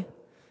sky,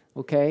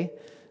 okay,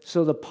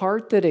 so the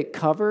part that it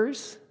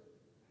covers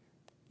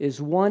is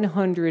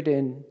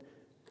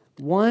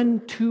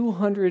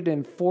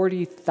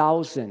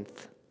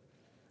 240,000th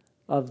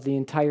of the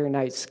entire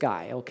night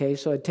sky, okay?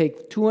 So it'd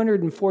take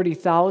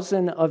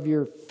 240,000 of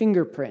your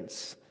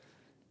fingerprints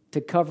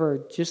to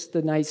cover just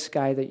the night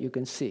sky that you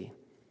can see.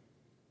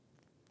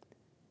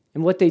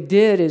 And what they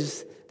did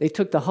is they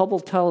took the Hubble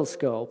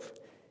telescope,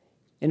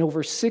 and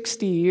over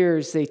 60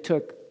 years they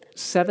took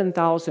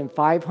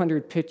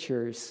 7,500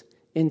 pictures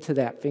into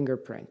that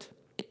fingerprint.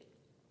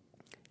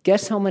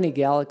 Guess how many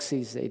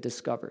galaxies they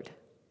discovered?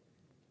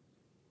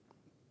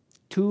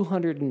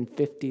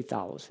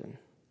 250,000.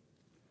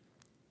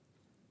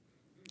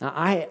 Now,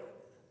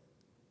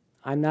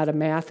 I'm not a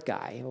math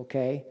guy,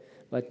 okay?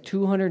 But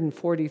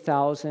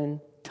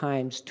 240,000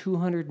 times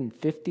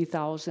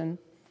 250,000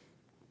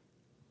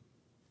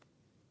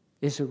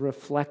 is a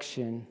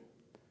reflection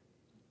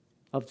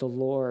of the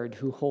Lord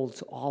who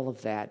holds all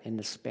of that in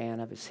the span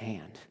of his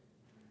hand.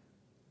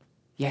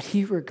 Yet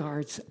he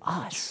regards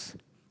us.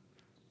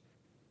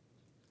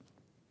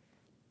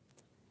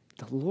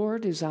 The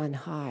Lord is on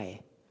high,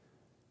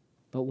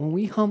 but when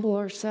we humble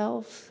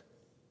ourselves,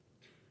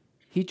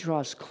 he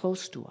draws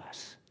close to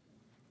us.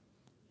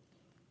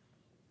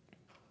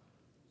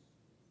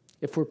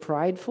 If we're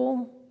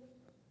prideful,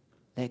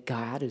 that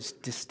God is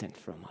distant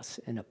from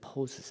us and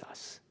opposes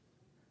us.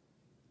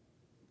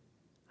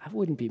 I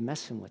wouldn't be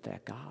messing with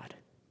that God.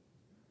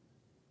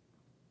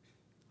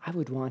 I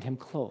would want him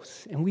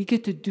close. And we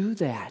get to do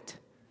that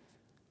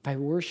by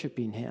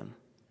worshiping him,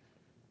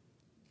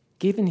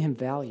 giving him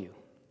value.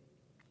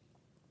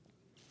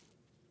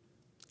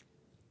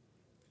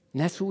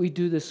 And that's what we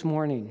do this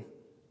morning.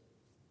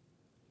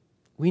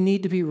 We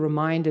need to be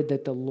reminded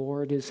that the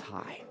Lord is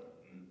high.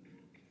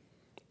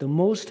 The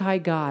Most High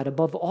God,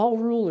 above all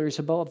rulers,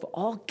 above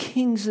all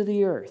kings of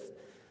the earth,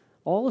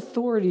 all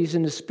authorities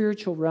in the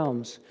spiritual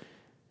realms,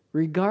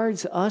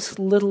 regards us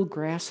little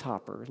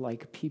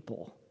grasshopper-like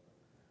people.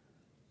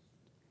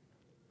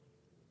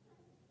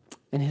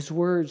 And his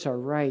words are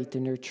right,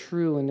 and they're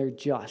true, and they're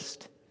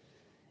just,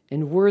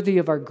 and worthy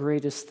of our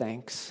greatest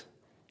thanks,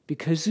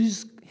 because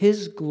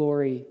his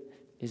glory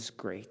is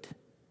great.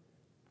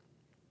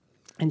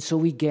 And so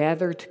we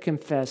gather to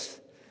confess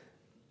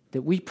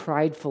that we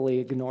pridefully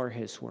ignore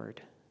his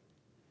word,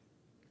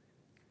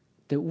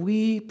 that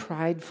we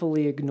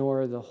pridefully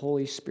ignore the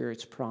Holy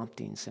Spirit's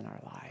promptings in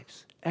our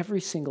lives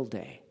every single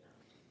day.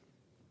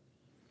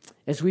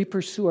 As we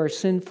pursue our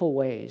sinful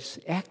ways,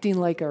 acting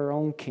like our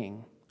own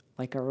king,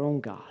 like our own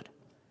God.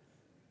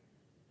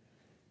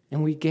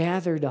 And we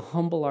gather to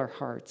humble our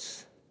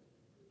hearts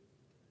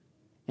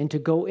and to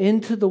go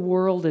into the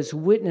world as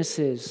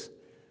witnesses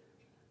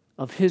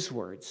of his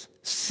words,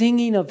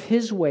 singing of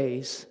his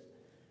ways,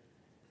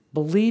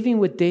 believing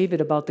with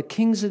David about the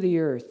kings of the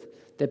earth,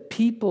 that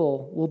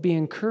people will be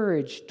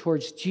encouraged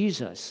towards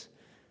Jesus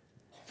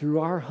through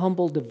our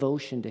humble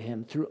devotion to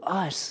him, through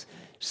us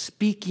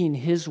speaking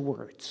his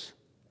words,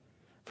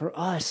 for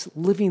us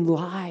living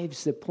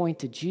lives that point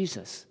to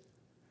Jesus.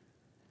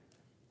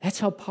 That's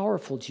how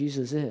powerful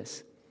Jesus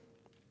is.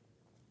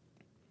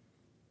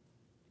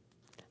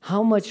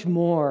 How much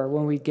more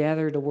when we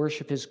gather to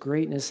worship his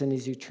greatness and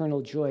his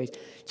eternal joys,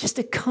 just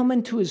to come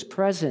into his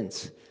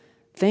presence,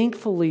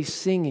 thankfully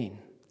singing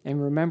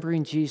and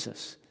remembering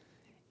Jesus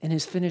and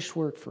his finished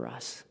work for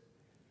us,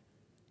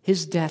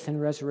 his death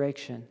and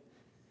resurrection,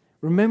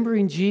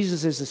 remembering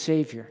Jesus as the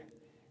Savior,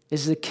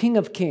 as the King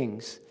of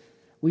Kings.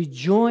 We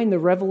join the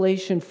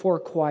Revelation 4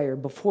 choir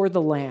before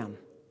the Lamb,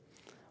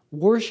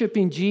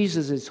 worshiping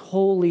Jesus as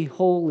holy,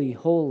 holy,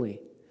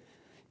 holy.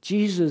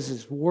 Jesus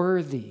is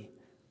worthy,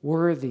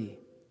 worthy,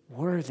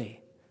 worthy.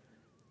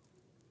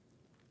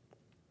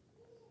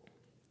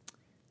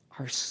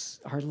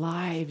 Our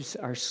lives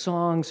are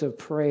songs of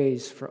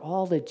praise for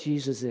all that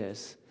Jesus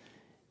is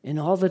and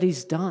all that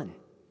he's done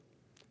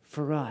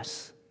for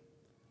us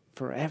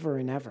forever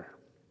and ever.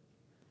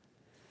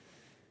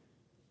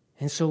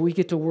 And so we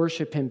get to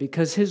worship him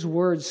because his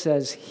word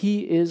says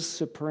he is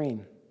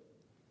supreme.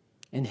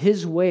 And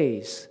his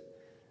ways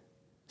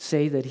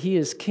say that he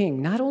is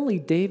king, not only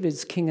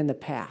David's king in the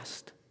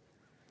past,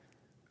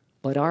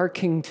 but our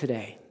king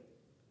today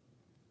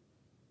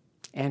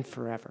and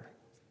forever.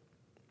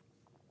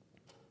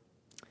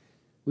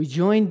 We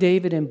join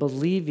David in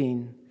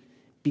believing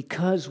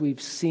because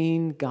we've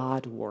seen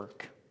God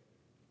work.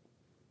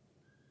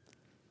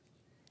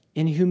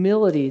 In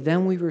humility,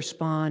 then we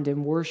respond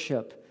in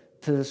worship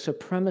to the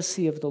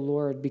supremacy of the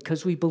Lord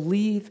because we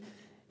believe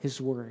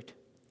his word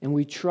and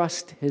we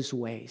trust his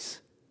ways.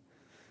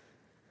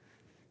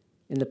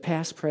 In the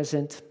past,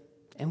 present,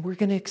 and we're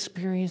going to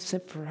experience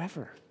it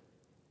forever.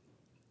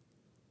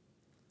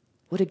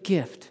 What a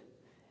gift.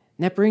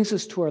 And that brings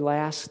us to our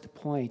last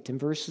point in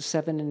verses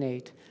 7 and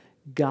 8.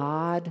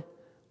 God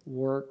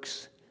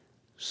works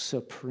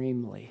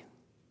supremely.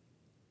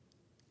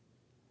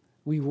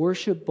 We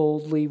worship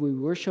boldly, we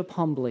worship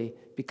humbly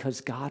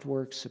because God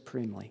works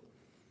supremely.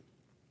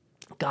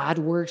 God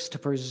works to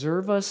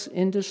preserve us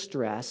in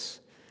distress,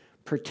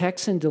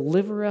 protects and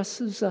delivers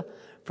us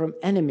from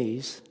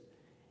enemies,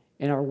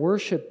 and our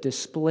worship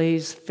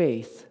displays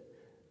faith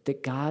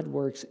that God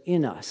works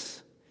in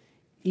us,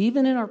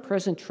 even in our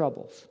present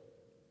troubles,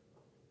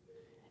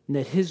 and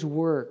that his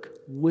work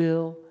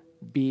will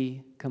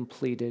be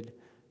completed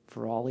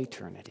for all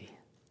eternity.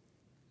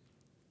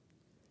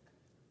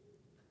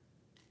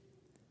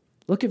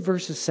 Look at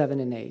verses 7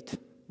 and 8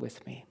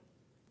 with me.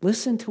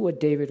 Listen to what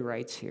David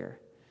writes here.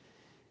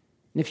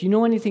 And if you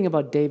know anything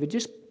about David,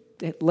 just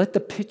let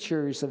the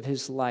pictures of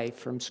his life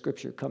from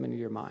Scripture come into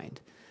your mind.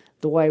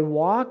 Though I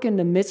walk in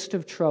the midst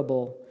of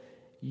trouble,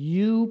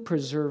 you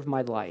preserve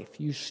my life.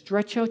 You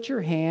stretch out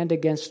your hand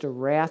against the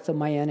wrath of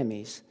my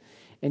enemies,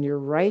 and your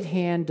right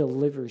hand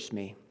delivers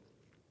me.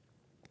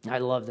 I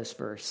love this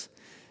verse.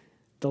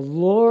 The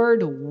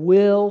Lord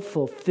will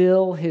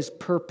fulfill his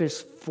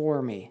purpose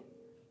for me.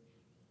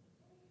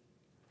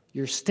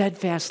 Your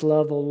steadfast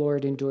love, O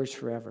Lord, endures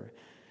forever.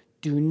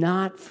 Do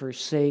not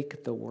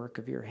forsake the work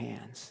of your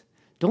hands.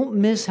 Don't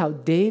miss how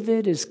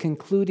David is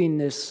concluding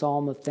this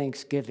psalm of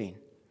thanksgiving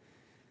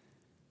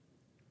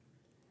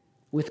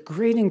with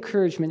great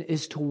encouragement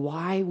as to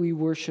why we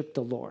worship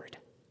the Lord.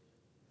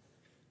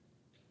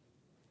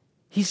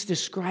 He's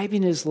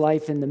describing his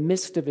life in the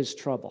midst of his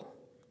trouble.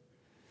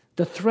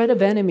 The threat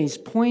of enemies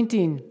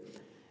pointing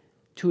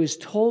to his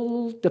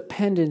total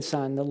dependence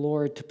on the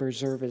Lord to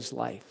preserve his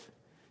life,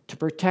 to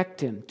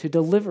protect him, to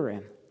deliver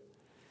him.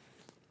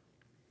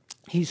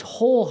 He's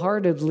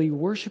wholeheartedly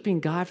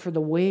worshiping God for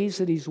the ways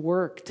that he's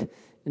worked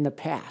in the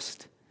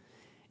past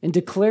and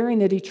declaring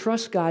that he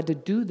trusts God to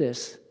do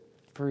this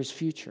for his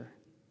future.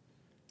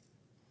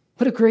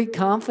 What a great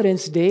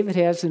confidence David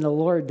has in the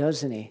Lord,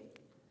 doesn't he?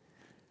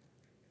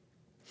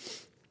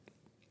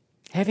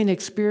 Having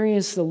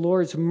experienced the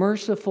Lord's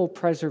merciful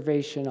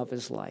preservation of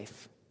his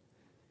life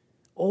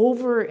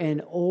over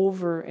and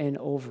over and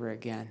over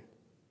again.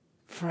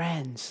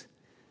 Friends,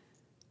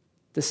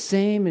 the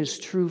same is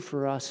true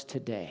for us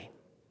today.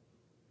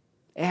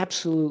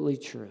 Absolutely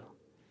true.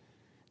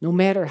 No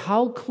matter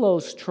how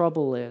close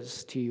trouble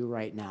is to you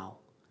right now,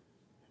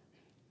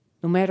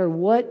 no matter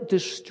what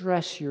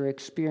distress you're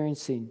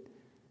experiencing,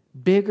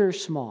 big or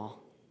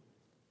small,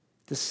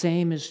 the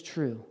same is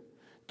true.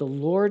 The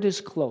Lord is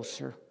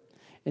closer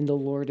and the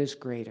Lord is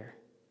greater.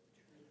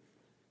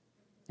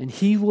 And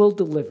he will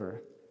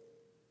deliver,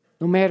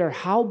 no matter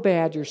how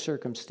bad your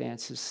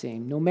circumstances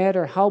seem, no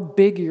matter how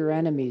big your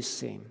enemies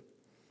seem.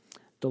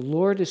 The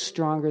Lord is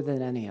stronger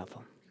than any of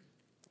them.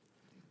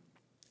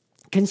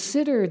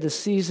 Consider the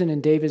season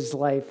in David's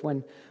life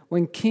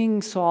when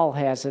King Saul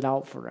has it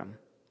out for him.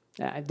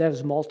 That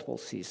was multiple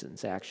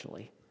seasons,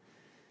 actually.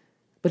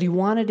 But he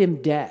wanted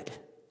him dead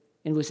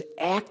and was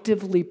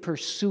actively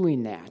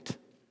pursuing that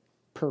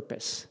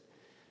purpose.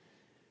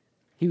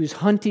 He was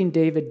hunting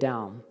David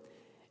down.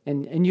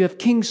 And you have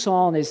King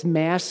Saul and his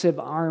massive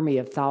army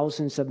of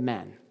thousands of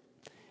men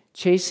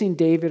chasing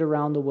David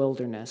around the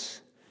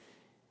wilderness.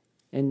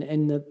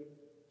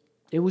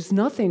 It was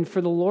nothing for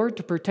the Lord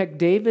to protect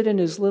David and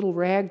his little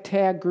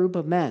ragtag group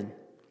of men.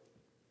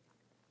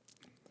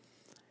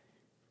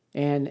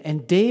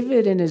 And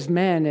David and his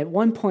men at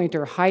one point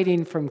are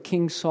hiding from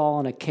King Saul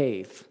in a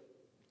cave.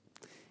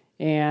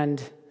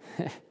 And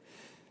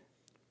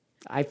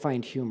I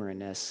find humor in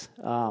this.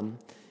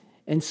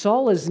 And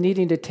Saul is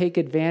needing to take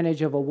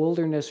advantage of a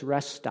wilderness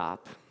rest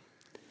stop.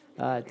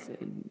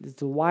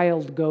 It's a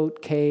wild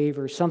goat cave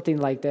or something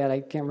like that.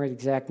 I can't remember the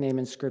exact name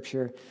in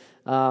Scripture.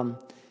 And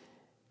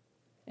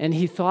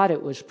he thought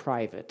it was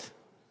private.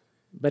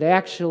 But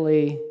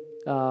actually,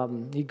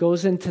 he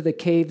goes into the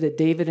cave that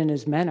David and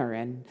his men are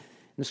in.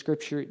 The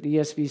Scripture, the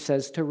ESV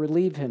says, to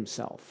relieve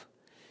himself.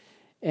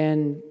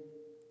 And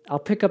I'll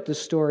pick up the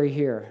story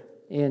here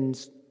in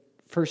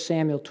 1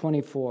 Samuel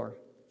 24,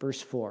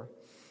 verse 4.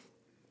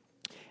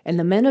 And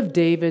the men of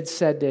David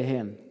said to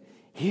him,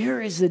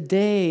 "Here is the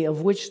day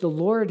of which the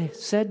Lord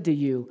said to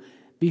you,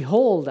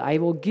 Behold, I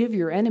will give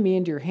your enemy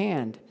into your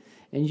hand,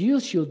 and you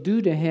shall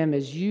do to him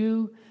as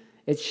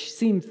it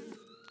seemed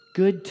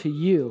good to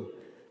you."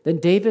 Then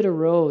David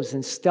arose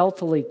and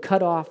stealthily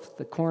cut off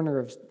the corner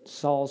of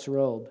Saul's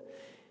robe.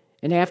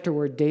 And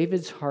afterward,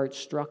 David's heart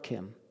struck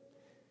him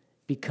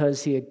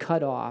because he had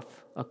cut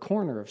off a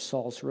corner of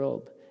Saul's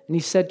robe. And he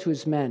said to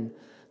his men,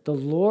 "The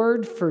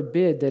Lord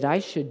forbid that I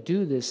should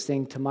do this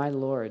thing to my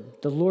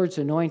Lord, the Lord's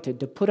anointed,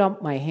 to put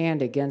up my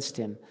hand against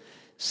him,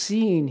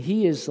 seeing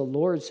he is the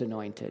Lord's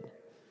anointed."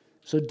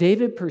 So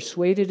David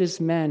persuaded his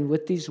men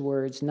with these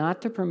words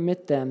not to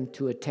permit them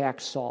to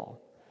attack Saul.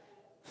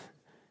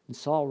 And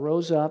Saul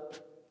rose up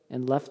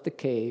and left the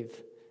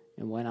cave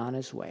and went on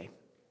his way.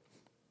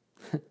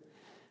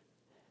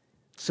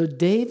 So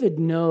David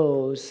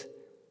knows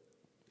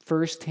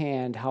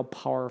firsthand how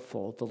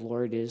powerful the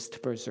Lord is to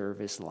preserve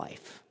his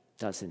life,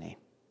 doesn't he?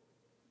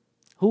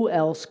 Who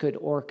else could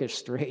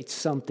orchestrate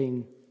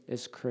something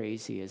as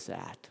crazy as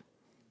that?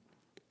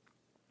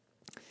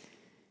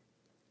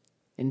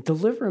 And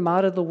deliver him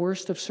out of the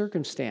worst of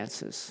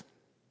circumstances.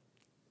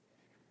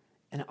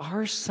 And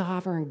our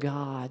sovereign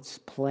God's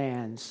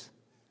plans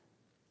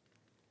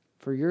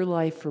for your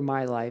life, for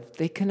my life,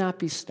 they cannot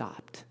be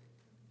stopped.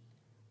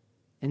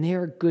 And they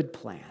are good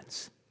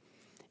plans.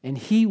 And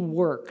he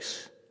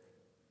works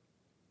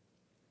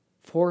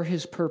for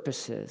his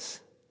purposes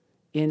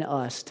in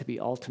us to be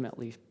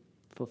ultimately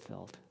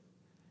fulfilled.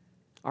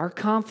 Our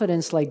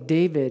confidence, like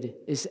David,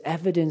 is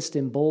evidenced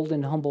in bold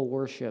and humble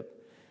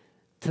worship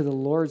to the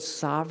Lord's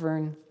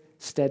sovereign,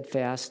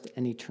 steadfast,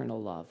 and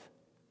eternal love.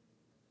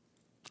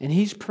 And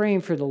he's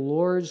praying for the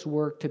Lord's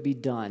work to be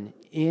done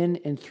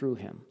in and through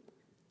him,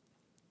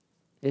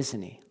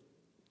 isn't he?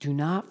 Do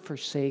not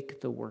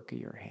forsake the work of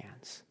your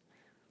hands.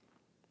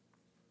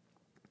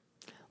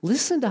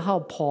 Listen to how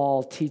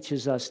Paul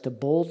teaches us to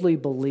boldly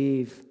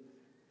believe,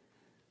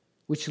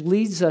 which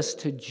leads us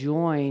to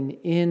join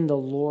in the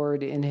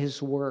Lord in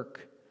his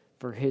work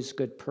for his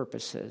good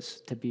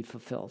purposes to be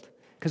fulfilled.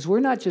 Because we're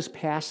not just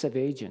passive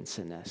agents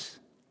in this.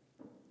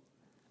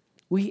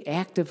 We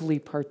actively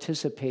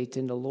participate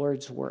in the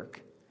Lord's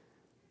work.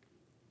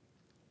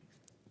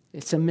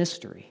 It's a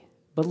mystery.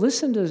 But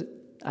listen to,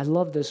 I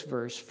love this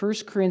verse,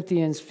 1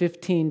 Corinthians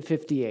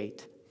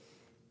 15:58.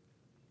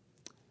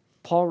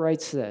 Paul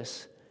writes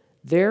this,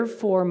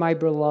 "Therefore, my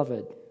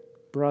beloved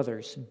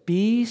brothers,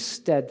 be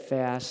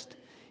steadfast,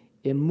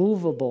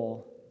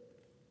 immovable,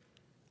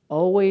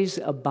 always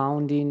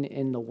abounding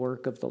in the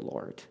work of the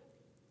Lord."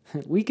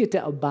 We get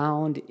to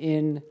abound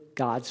in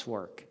God's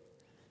work,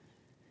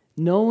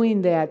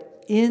 knowing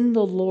that in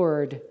the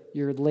Lord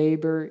your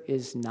labor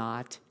is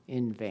not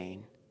in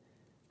vain.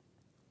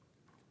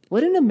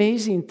 What an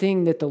amazing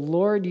thing that the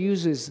Lord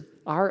uses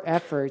our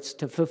efforts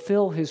to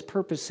fulfill his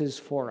purposes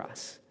for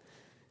us.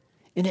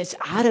 And it's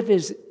out of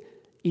his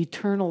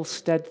eternal,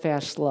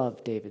 steadfast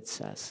love, David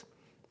says.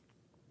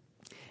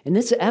 And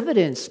it's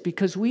evidence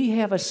because we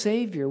have a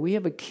Savior, we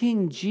have a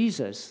King,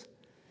 Jesus.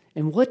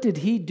 And what did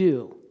he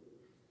do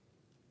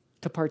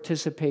to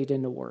participate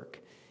in the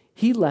work?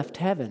 He left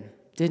heaven,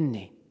 didn't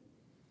he?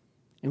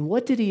 And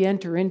what did he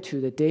enter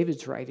into that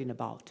David's writing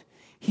about?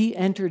 He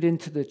entered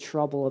into the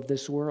trouble of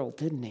this world,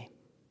 didn't he?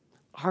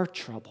 Our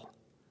trouble.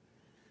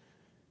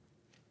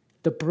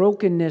 The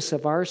brokenness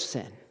of our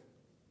sin.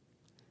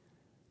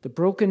 The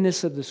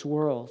brokenness of this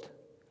world.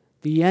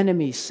 The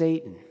enemy,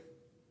 Satan.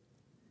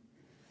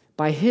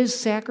 By his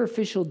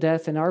sacrificial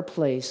death in our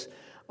place,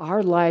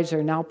 our lives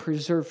are now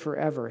preserved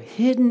forever,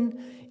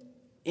 hidden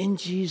in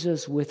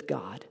Jesus with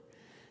God.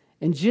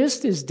 And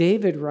just as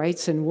David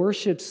writes and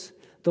worships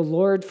the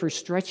Lord for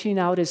stretching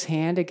out his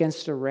hand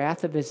against the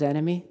wrath of his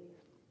enemy,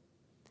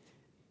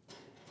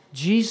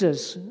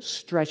 Jesus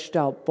stretched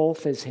out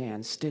both his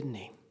hands, didn't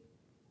he?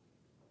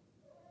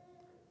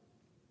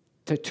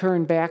 To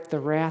turn back the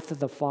wrath of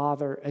the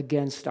Father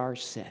against our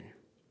sin.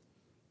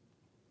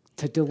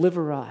 to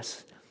deliver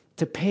us,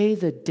 to pay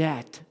the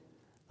debt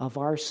of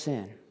our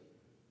sin.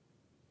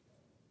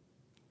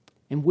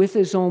 And with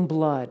his own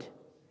blood,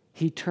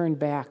 he turned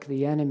back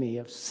the enemy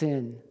of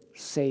sin,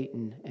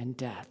 Satan, and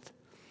death.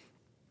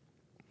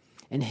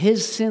 And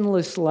his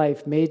sinless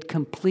life made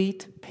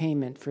complete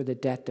payment for the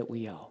debt that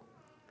we owe.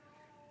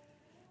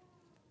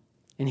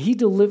 And he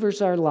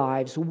delivers our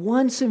lives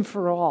once and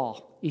for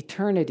all,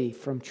 eternity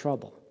from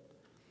trouble,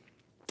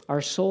 our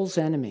soul's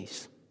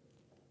enemies.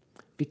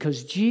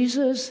 Because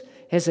Jesus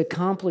has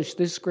accomplished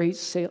this great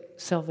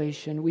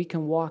salvation, we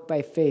can walk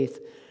by faith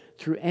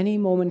through any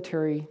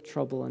momentary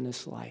trouble in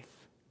this life.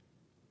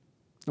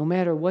 No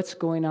matter what's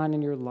going on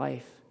in your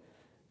life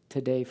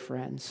today,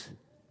 friends,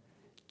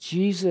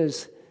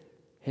 Jesus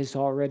has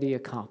already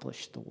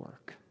accomplished the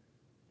work.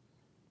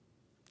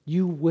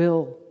 You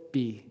will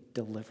be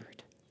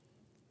delivered.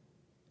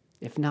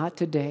 If not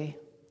today,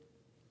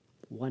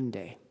 one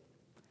day.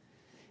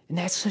 And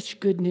that's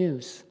such good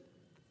news.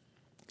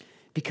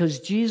 Because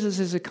Jesus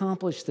has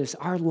accomplished this.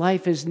 Our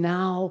life is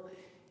now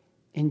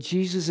in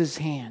Jesus'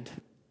 hand.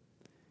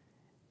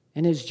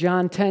 And as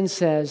John 10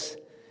 says,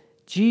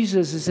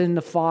 Jesus is in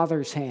the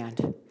Father's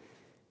hand,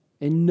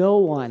 and no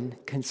one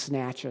can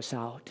snatch us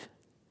out.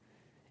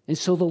 And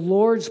so the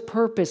Lord's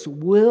purpose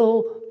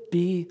will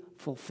be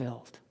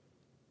fulfilled.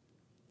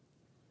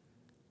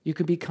 You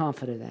can be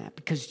confident of that,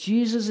 because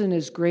Jesus in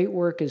his great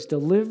work as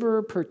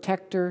deliverer,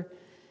 protector,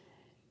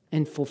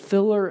 and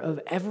fulfiller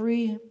of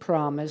every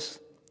promise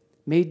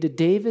made to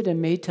David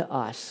and made to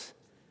us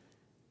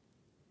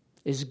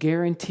is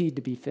guaranteed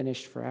to be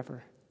finished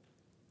forever.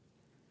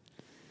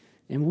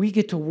 And we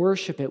get to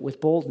worship it with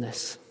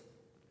boldness,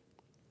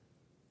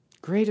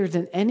 greater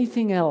than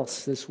anything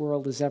else this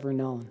world has ever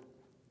known.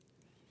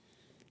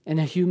 And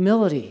a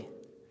humility,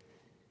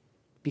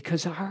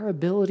 because our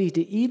ability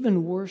to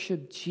even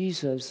worship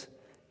Jesus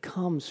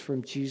comes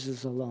from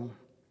Jesus alone.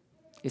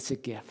 It's a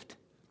gift.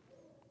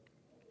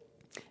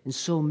 And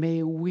so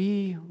may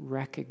we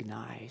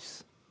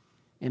recognize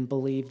and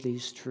believe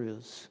these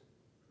truths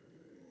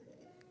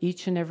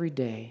each and every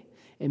day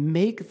and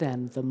make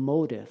them the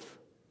motive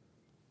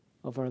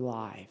of our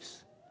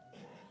lives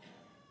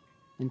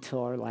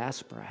until our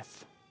last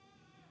breath.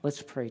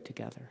 Let's pray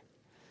together.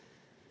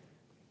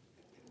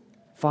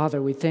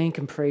 Father, we thank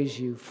and praise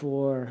you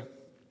for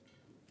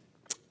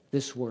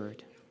this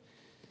word.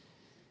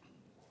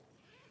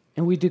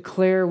 And we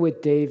declare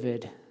with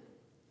David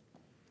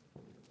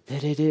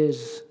that it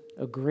is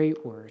a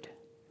great word.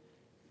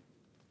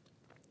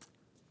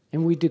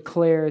 And we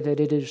declare that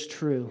it is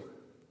true.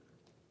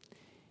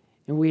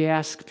 And we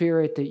ask,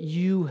 Spirit, that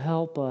you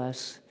help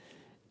us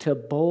to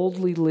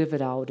boldly live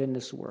it out in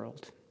this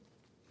world.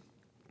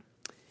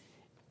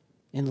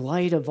 In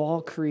light of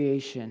all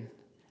creation,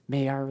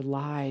 may our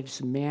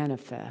lives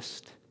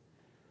manifest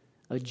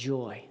a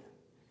joy,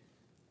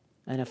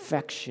 an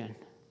affection,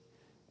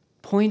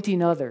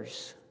 pointing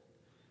others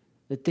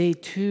that they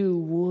too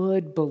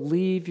would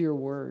believe your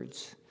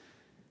words,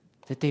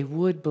 that they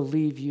would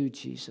believe you,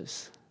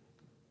 Jesus,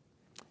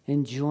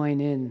 and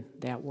join in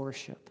that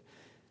worship,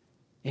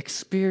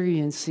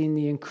 experiencing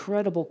the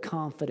incredible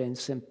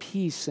confidence and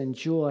peace and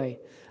joy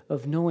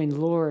of knowing,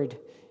 Lord,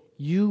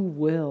 you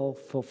will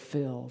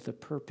fulfill the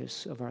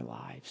purpose of our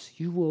lives.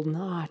 You will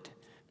not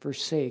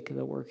forsake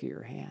the work of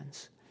your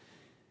hands.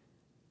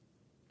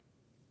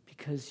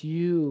 Because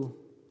you,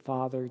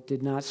 Father,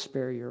 did not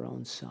spare your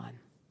own Son,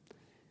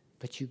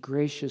 but you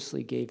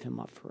graciously gave him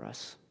up for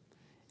us.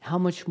 How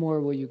much more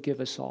will you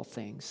give us all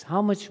things?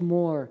 How much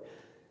more,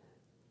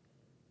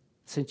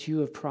 since you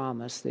have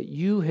promised that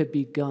you have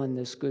begun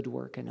this good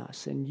work in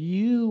us, and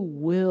you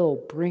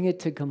will bring it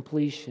to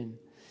completion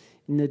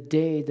in the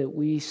day that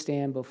we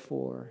stand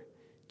before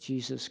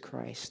Jesus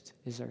Christ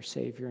as our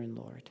Savior and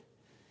Lord.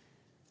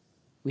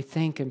 We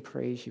thank and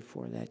praise you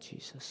for that,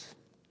 Jesus.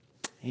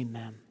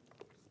 Amen.